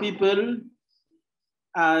people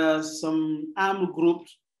are some armed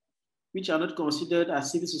groups which are not considered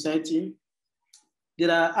as civil society.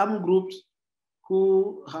 There are armed groups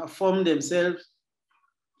who have formed themselves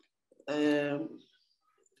to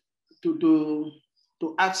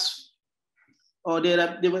ask, or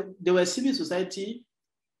there were civil society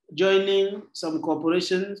joining some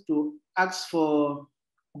corporations to ask for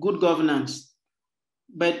good governance.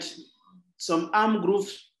 But some armed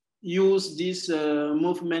groups use this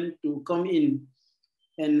movement to come in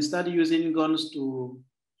and start using guns to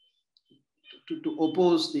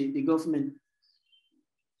oppose the government.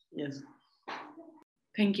 Yes.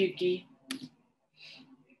 Thank you, Guy.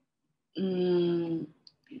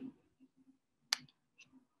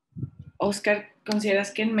 Oscar,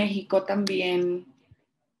 ¿consideras que en México también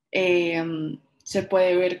se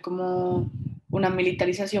puede ver como una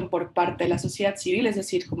militarización por parte de la sociedad civil, es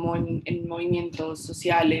decir, como en movimientos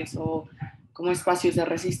sociales o como espacios de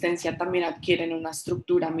resistencia también adquieren una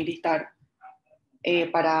estructura militar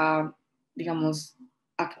para, digamos,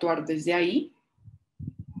 actuar desde ahí?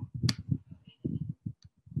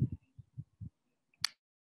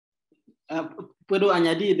 Puedo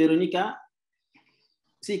añadir, Verónica,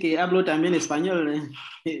 sí, que hablo también español.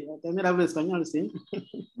 También hablo español, sí.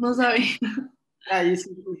 No sabía.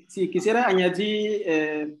 Sí, quisiera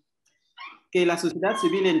añadir que la sociedad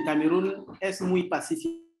civil en Camerún es muy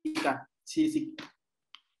pacífica. Sí,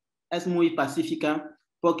 es muy pacífica,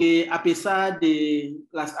 porque a pesar de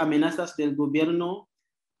las amenazas del gobierno,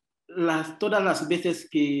 todas las veces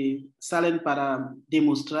que salen para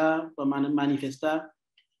demostrar, para manifestar,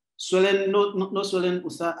 no suelen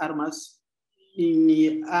usar armas,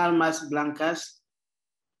 ni armas blancas,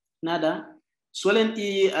 nada. Suelen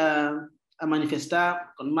ir a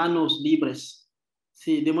manifestar con manos libres.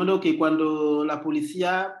 Sí, de modo que cuando la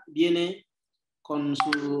policía viene con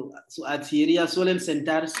su artillería, suelen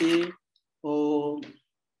sentarse o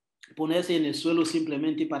ponerse en el suelo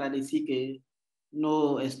simplemente para decir que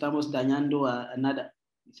no estamos dañando a nada.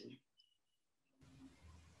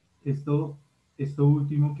 esto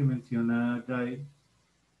último que menciona Guy,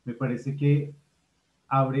 me parece que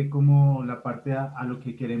abre como la parte a lo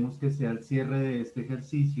que queremos que sea el cierre de este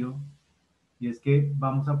ejercicio, y es que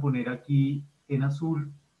vamos a poner aquí en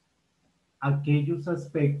azul aquellos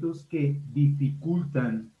aspectos que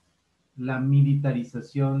dificultan la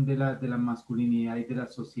militarización de la masculinidad y de la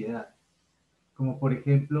sociedad. Como por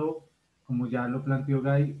ejemplo, como ya lo planteó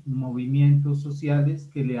Guy, movimientos sociales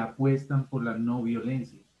que le apuestan por la no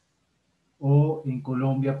violencia. O en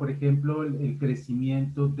Colombia, por ejemplo, el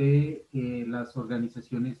crecimiento de las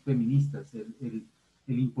organizaciones feministas, el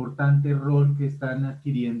importante rol que están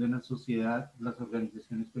adquiriendo en la sociedad las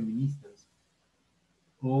organizaciones feministas.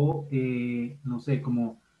 O, no sé,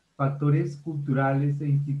 como factores culturales e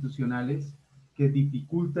institucionales que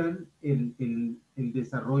dificultan el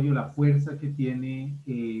desarrollo, la fuerza que tiene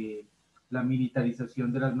la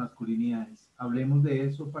militarización de las masculinidades. Hablemos de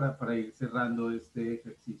eso para ir cerrando este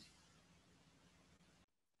ejercicio.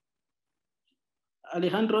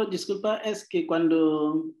 Alejandro, disculpa, es que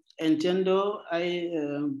cuando entiendo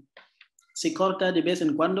se corta de vez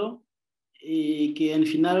en cuando y que al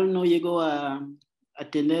final no llego a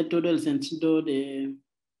tener todo el sentido de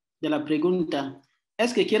la pregunta.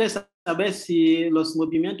 Es que quieres saber si los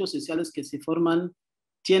movimientos sociales que se forman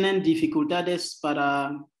tienen dificultades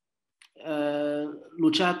para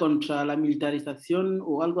luchar contra la militarización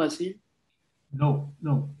o algo así. No.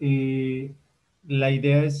 La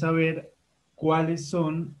idea es saber cuáles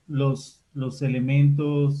son los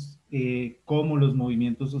elementos, como los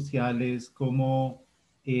movimientos sociales, como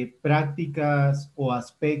prácticas o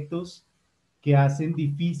aspectos que hacen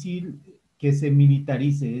difícil que se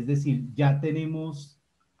militarice. Es decir, ya tenemos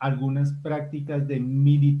algunas prácticas de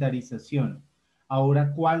militarización.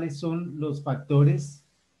 Ahora, ¿cuáles son los factores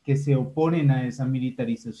que se oponen a esa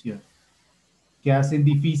militarización, que hacen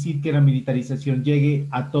difícil que la militarización llegue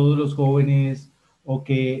a todos los jóvenes o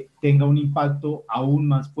que tenga un impacto aún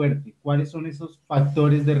más fuerte? ¿Cuáles son esos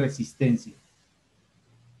factores de resistencia?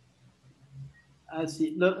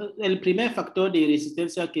 Así, el primer factor de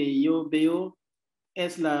resistencia que yo veo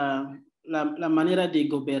es la manera de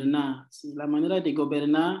gobernar. ¿Sí? La manera de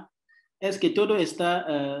gobernar es que todo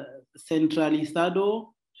está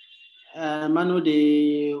centralizado a mano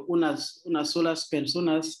de unas solas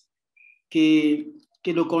personas que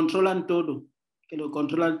lo controlan todo,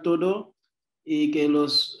 y que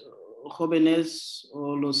los jóvenes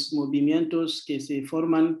o los movimientos que se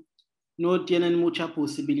forman no tienen mucha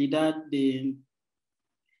posibilidad de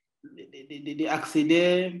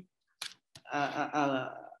acceder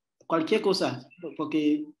a cualquier cosa,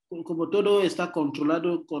 porque como todo está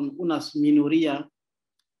controlado con unas minorías,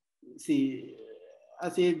 sí,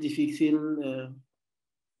 hace difícil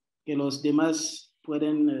que los demás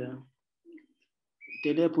puedan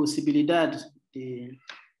tener posibilidad de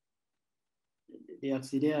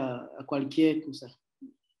acceder a cualquier cosa.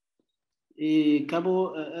 Y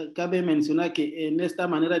cabe mencionar que en esta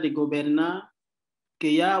manera de gobernar,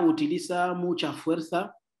 que ya utiliza mucha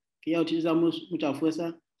fuerza,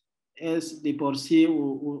 es de por sí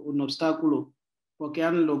un obstáculo, porque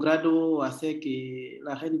han logrado hacer que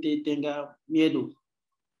la gente tenga miedo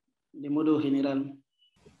de modo general.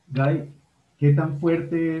 Guy, ¿qué tan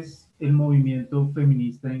fuerte es el movimiento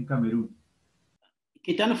feminista en Camerún?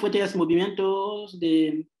 ¿Qué tan fuertes movimientos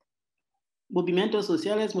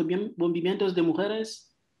sociales, movimientos de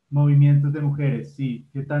mujeres? Movimientos de mujeres, sí.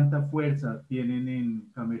 ¿Qué tanta fuerza tienen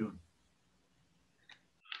en Camerún?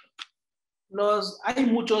 Hay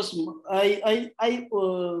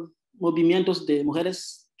movimientos de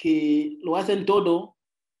mujeres que lo hacen todo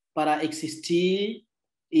para existir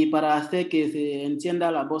y para hacer que se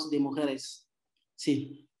entienda la voz de mujeres.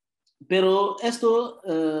 Sí. Pero esto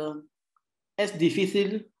es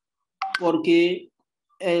difícil porque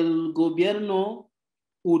el gobierno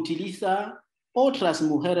utiliza otras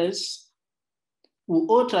mujeres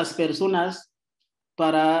u otras personas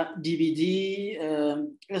para dividir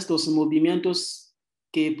estos movimientos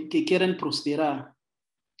que quieren prosperar.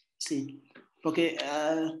 Sí, porque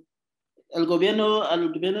al gobierno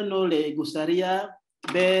no le gustaría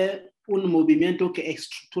ver un movimiento que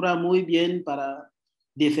estructura muy bien para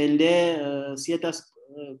defender ciertas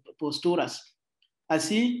posturas.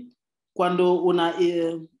 Así, cuando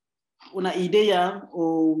una idea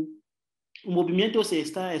o un movimiento se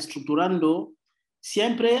está estructurando,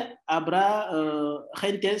 siempre habrá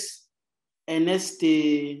gentes en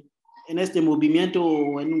este movimiento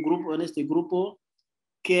o en este grupo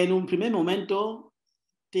que en un primer momento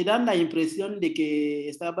te dan la impresión de que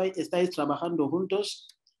estáis trabajando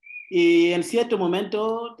juntos y en cierto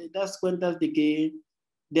momento te das cuenta de que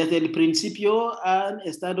desde el principio han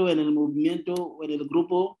estado en el movimiento o en el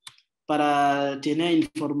grupo para tener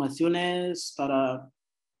informaciones, para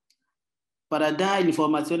dar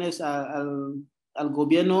informaciones al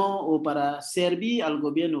gobierno o para servir al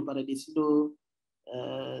gobierno, para decirlo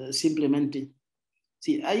simplemente.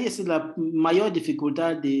 Sí, ahí es la mayor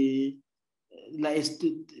dificultad de la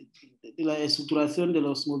estructuración de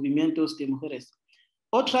los movimientos de mujeres.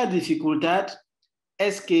 Otra dificultad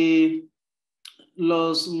es que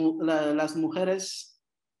las mujeres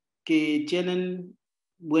que tienen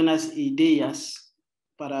buenas ideas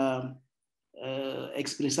para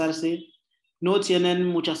expresarse no tienen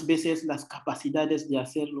muchas veces las capacidades de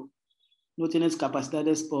hacerlo. No tienen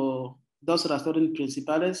capacidades por dos razones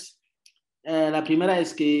principales. La primera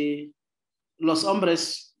es que los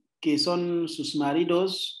hombres que son sus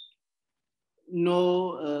maridos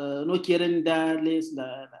no quieren darles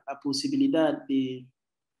la posibilidad de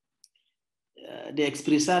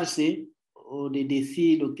expresarse o de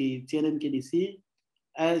decir lo que tienen que decir.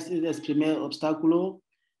 Ese es el primer obstáculo.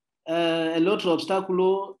 El otro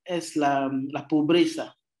obstáculo es la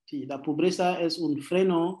pobreza. Sí, la pobreza es un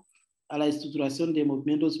freno a la estructuración de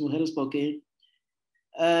movimientos de mujeres porque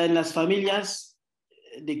en las familias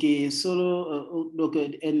de que solo lo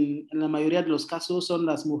que en la mayoría de los casos son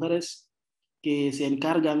las mujeres que se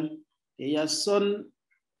encargan, ellas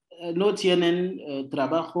no tienen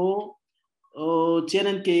trabajo o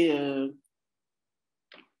tienen que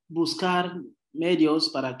buscar medios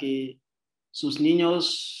para que sus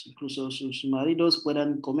niños, incluso sus maridos,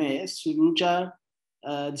 puedan comer. Es su lucha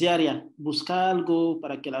diaria, buscar algo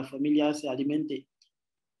para que la familia se alimente.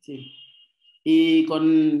 Sí. Y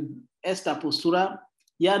con esta postura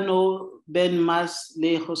ya no ven más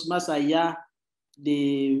lejos, más allá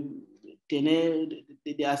de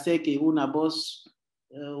hacer que una voz,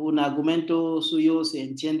 un argumento suyo se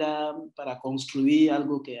entienda para construir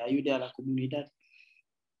algo que ayude a la comunidad.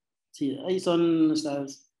 Sí, ahí son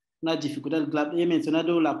unas dificultades. He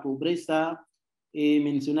mencionado la pobreza, he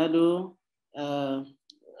mencionado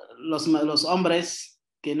los hombres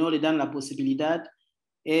que no le dan la posibilidad.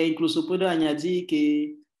 E incluso puedo añadir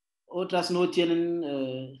que otras no tienen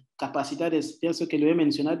capacidades, pienso que lo he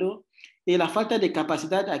mencionado. Y la falta de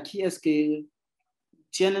capacidad aquí es que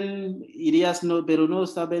tienen ideas, pero no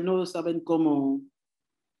saben cómo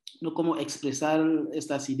expresar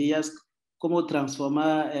estas ideas, cómo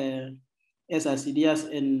transformar esas ideas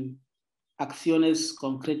en acciones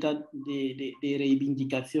concretas de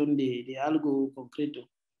reivindicación de algo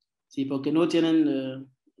concreto. Sí, porque no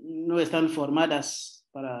están formadas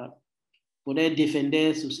para poder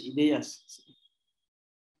defender sus ideas.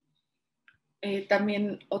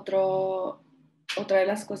 También otra de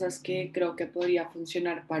las cosas que creo que podría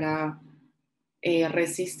funcionar para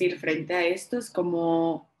resistir frente a esto es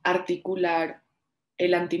como articular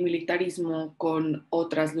el antimilitarismo con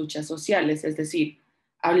otras luchas sociales, es decir,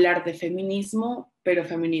 hablar de feminismo, pero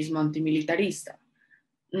feminismo antimilitarista.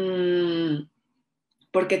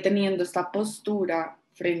 Porque teniendo esta postura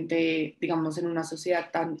frente, digamos, en una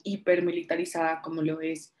sociedad tan hipermilitarizada como lo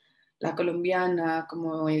es la colombiana,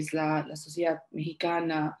 como es la sociedad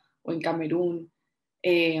mexicana o en Camerún,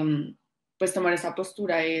 pues tomar esa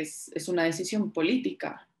postura es una decisión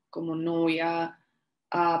política, como no voy a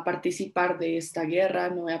participar de esta guerra,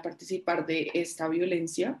 no voy a participar de esta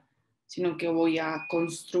violencia, sino que voy a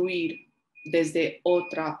construir desde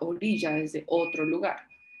otra orilla, desde otro lugar.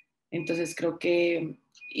 Entonces creo que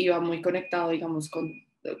iba muy conectado, digamos, con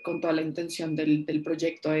toda la intención del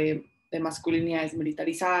proyecto de masculinidades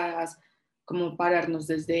militarizadas, como pararnos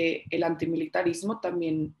desde el antimilitarismo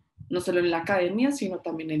también, no solo en la academia, sino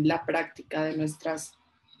también en la práctica de nuestras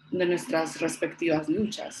respectivas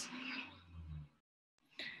luchas.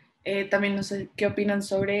 También no sé qué opinan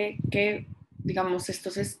sobre que, digamos,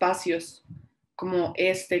 estos espacios como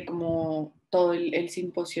como todo el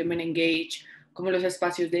simposio de Men Engage, como los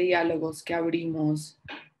espacios de diálogos que abrimos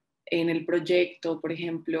en el proyecto, por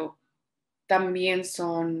ejemplo, también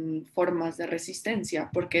son formas de resistencia,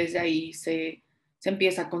 porque desde ahí se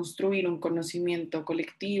empieza a construir un conocimiento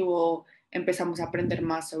colectivo, empezamos a aprender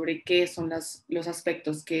más sobre qué son los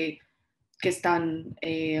aspectos que están,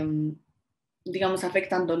 digamos,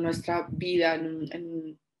 afectando nuestra vida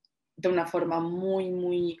de una forma muy,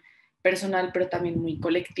 muy personal, pero también muy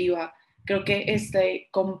colectiva. Creo que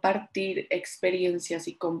compartir experiencias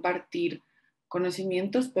y compartir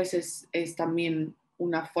conocimientos, pues es también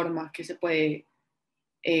una forma que se puede,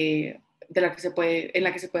 en la que se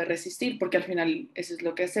puede resistir, porque al final eso es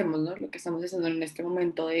lo que hacemos, ¿no? Lo que estamos haciendo en este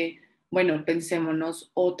momento de, bueno,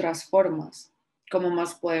 pensémonos otras formas, cómo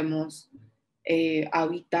más podemos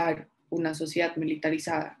habitar una sociedad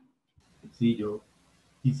militarizada. Sí, yo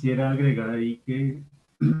quisiera agregar ahí que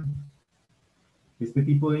Este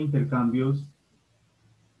tipo de intercambios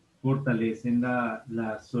fortalecen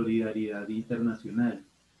la solidaridad internacional,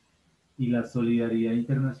 y la solidaridad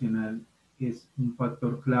internacional es un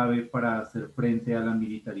factor clave para hacer frente a la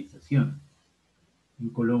militarización. En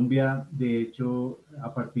Colombia, de hecho,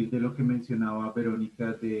 a partir de lo que mencionaba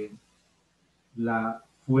Verónica, de la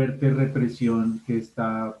fuerte represión que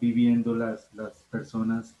está viviendo las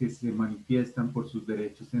personas que se manifiestan por sus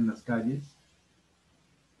derechos en las calles,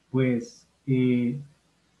 pues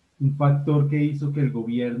un factor que hizo que el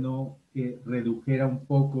gobierno redujera un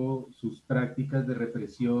poco sus prácticas de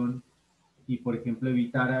represión y, por ejemplo,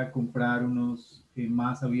 evitara comprar unos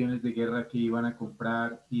más aviones de guerra que iban a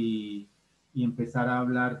comprar, y empezar a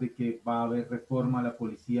hablar de que va a haber reforma a la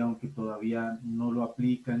policía, aunque todavía no lo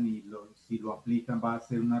aplican, y si lo aplican va a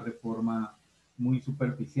ser una reforma muy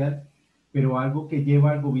superficial. Pero algo que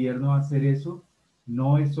lleva al gobierno a hacer eso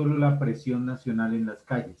no es solo la presión nacional en las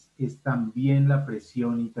calles, es también la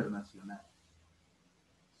presión internacional.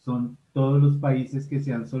 Son todos los países que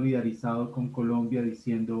se han solidarizado con Colombia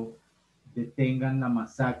diciendo: detengan la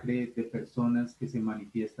masacre de personas que se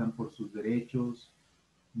manifiestan por sus derechos,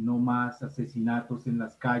 no más asesinatos en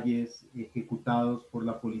las calles, ejecutados por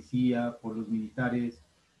la policía, por los militares.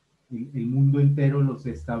 El mundo entero los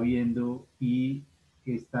está viendo y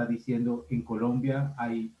está diciendo: en Colombia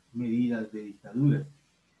hay medidas de dictadura.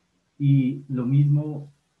 Y lo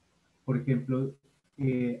mismo, por ejemplo,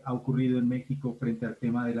 ha ocurrido en México frente al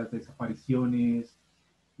tema de las desapariciones,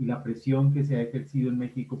 y la presión que se ha ejercido en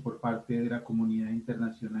México por parte de la comunidad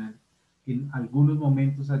internacional, que en algunos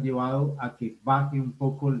momentos ha llevado a que baje un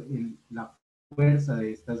poco la fuerza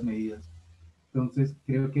de estas medidas. Entonces,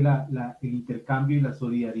 creo que el intercambio y la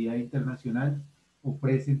solidaridad internacional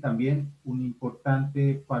ofrecen también un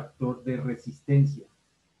importante factor de resistencia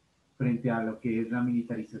frente a lo que es la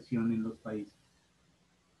militarización en los países.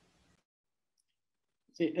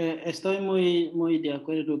 Sí, estoy muy de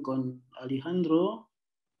acuerdo con Alejandro,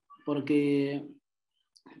 porque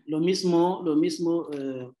lo mismo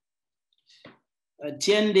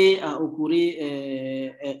tiende a ocurrir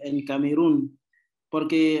en Camerún,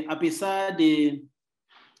 porque a pesar de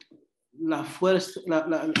la fuerza,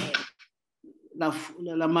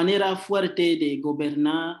 la manera fuerte de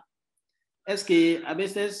gobernar, es que a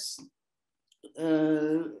veces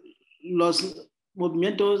los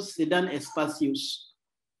movimientos se dan espacios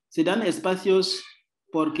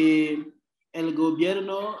porque el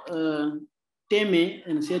gobierno teme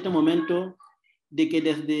en cierto momento de que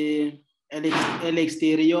desde el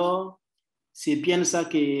exterior se piensa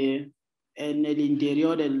que en el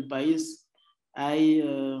interior del país hay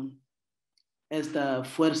esta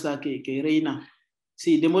fuerza que reina.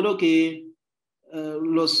 Sí, de modo que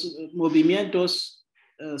los movimientos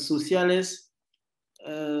sociales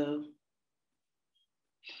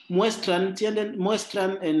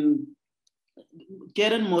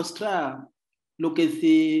quieren mostrar lo que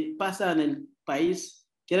se pasa en el país,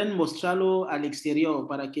 quieren mostrarlo al exterior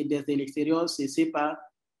para que desde el exterior se sepa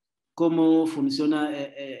cómo funciona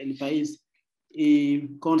el país.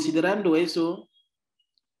 Y considerando eso,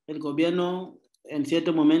 el gobierno en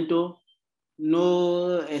cierto momento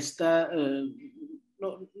no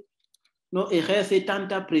ejerce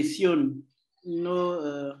tanta presión,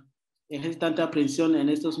 ejerce tanta presión en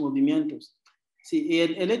estos movimientos. Sí, y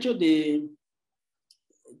el hecho de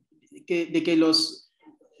que los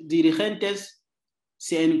dirigentes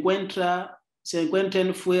se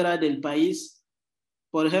encuentren fuera del país,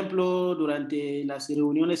 por ejemplo, durante las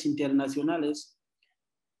reuniones internacionales,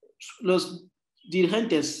 los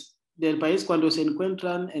dirigentes del país, cuando se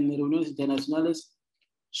encuentran en reuniones internacionales,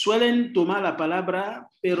 suelen tomar la palabra,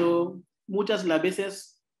 pero muchas las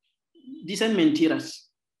veces dicen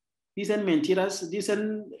mentiras,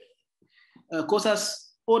 dicen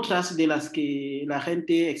cosas otras de las que la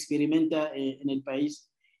gente experimenta en el país.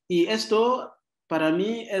 Y esto para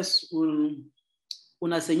mí es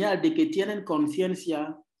una señal de que tienen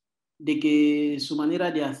conciencia de que su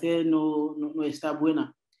manera de hacer no está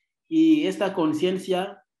buena. Y esta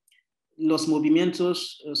conciencia, los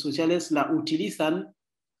movimientos sociales la utilizan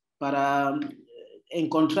para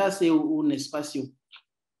encontrarse un espacio.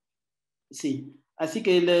 Sí, así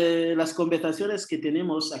que las conversaciones que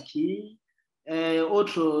tenemos aquí,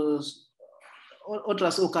 otras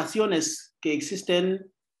ocasiones que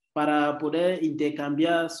existen para poder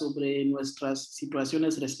intercambiar sobre nuestras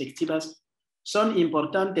situaciones respectivas, son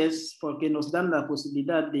importantes porque nos dan la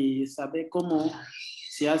posibilidad de saber cómo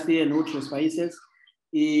se hace en otros países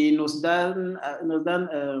y nos dan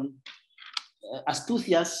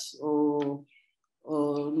astucias o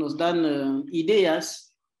nos dan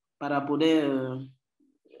ideas para poder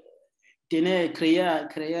crear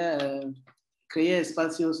crear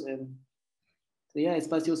espacios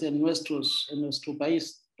en nuestro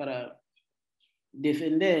país para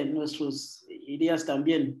defender nuestras ideas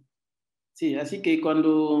también. Sí, así que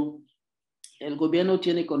cuando el gobierno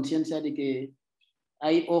tiene conciencia de que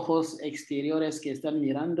hay ojos exteriores que están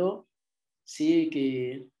mirando, sí,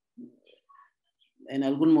 que en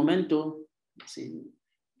algún momento sí,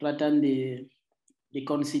 tratan de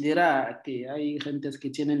considerar que hay gentes que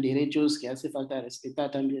tienen derechos que hace falta respetar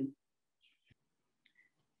también.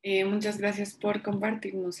 Muchas gracias por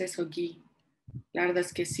compartirnos eso, Gui. La verdad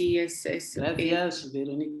es que sí, Gracias,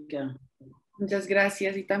 Verónica. Muchas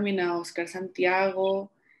gracias, y también a Oscar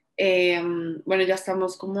Santiago. Bueno, ya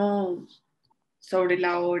estamos como sobre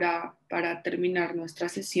la hora para terminar nuestra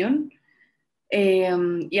sesión.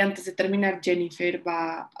 Y antes de terminar, Jennifer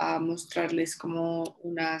va a mostrarles como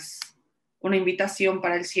una invitación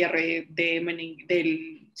para el cierre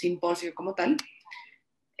del simposio como tal.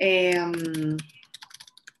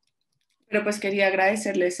 Pero pues quería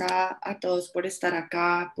agradecerles a todos por estar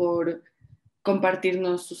acá, por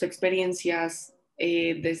compartirnos sus experiencias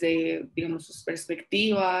desde, digamos, sus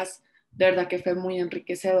perspectivas. De verdad que fue muy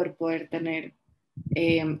enriquecedor poder tener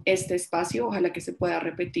este espacio. Ojalá que se pueda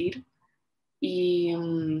repetir. Y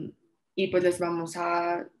pues les vamos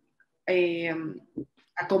a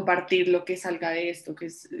compartir lo que salga de esto, que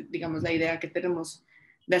es, digamos, la idea que tenemos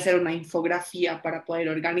de hacer una infografía para poder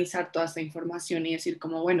organizar toda esta información y decir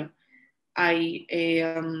como, bueno, hay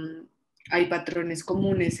patrones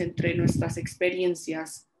comunes entre nuestras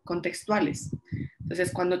experiencias contextuales.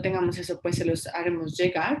 Entonces, cuando tengamos eso, pues se los haremos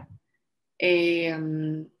llegar.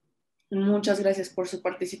 Muchas gracias por su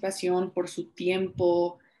participación, por su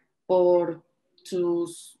tiempo, por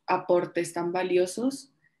sus aportes tan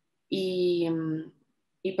valiosos. Y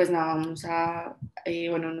pues nada, vamos a,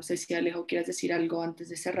 bueno, no sé si Alejo quieres decir algo antes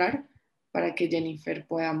de cerrar para que Jennifer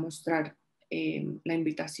pueda mostrar la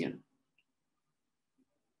invitación.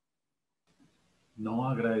 No,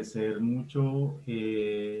 agradecer mucho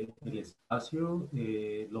el espacio,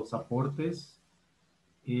 los aportes.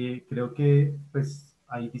 Creo que pues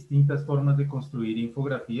hay distintas formas de construir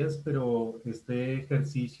infografías, pero este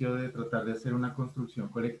ejercicio de tratar de hacer una construcción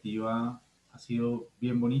colectiva ha sido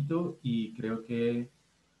bien bonito y creo que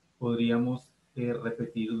podríamos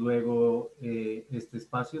repetir luego este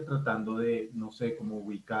espacio tratando de, no sé, como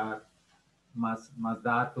ubicar más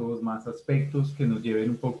datos, más aspectos que nos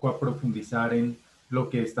lleven un poco a profundizar en lo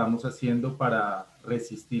que estamos haciendo para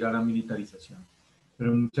resistir a la militarización.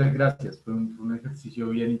 Pero muchas gracias, fue un ejercicio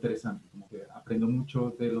bien interesante, como que aprendo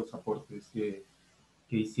mucho de los aportes que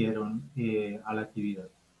hicieron a la actividad.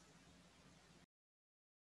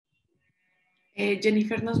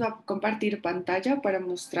 Jennifer nos va a compartir pantalla para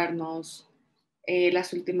mostrarnos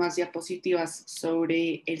las últimas diapositivas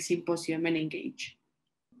sobre el simposio de Men Engage.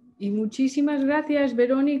 Y muchísimas gracias,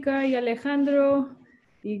 Verónica y Alejandro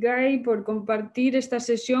y Guy, por compartir esta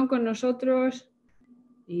sesión con nosotros.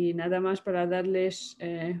 Y nada más para darles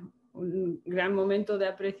un gran momento de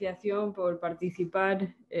apreciación por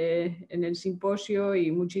participar en el simposio,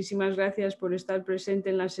 y muchísimas gracias por estar presente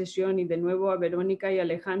en la sesión, y de nuevo a Verónica y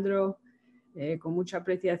Alejandro con mucha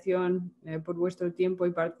apreciación por vuestro tiempo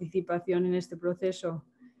y participación en este proceso.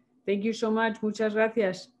 Thank you so much. Muchas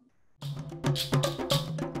gracias.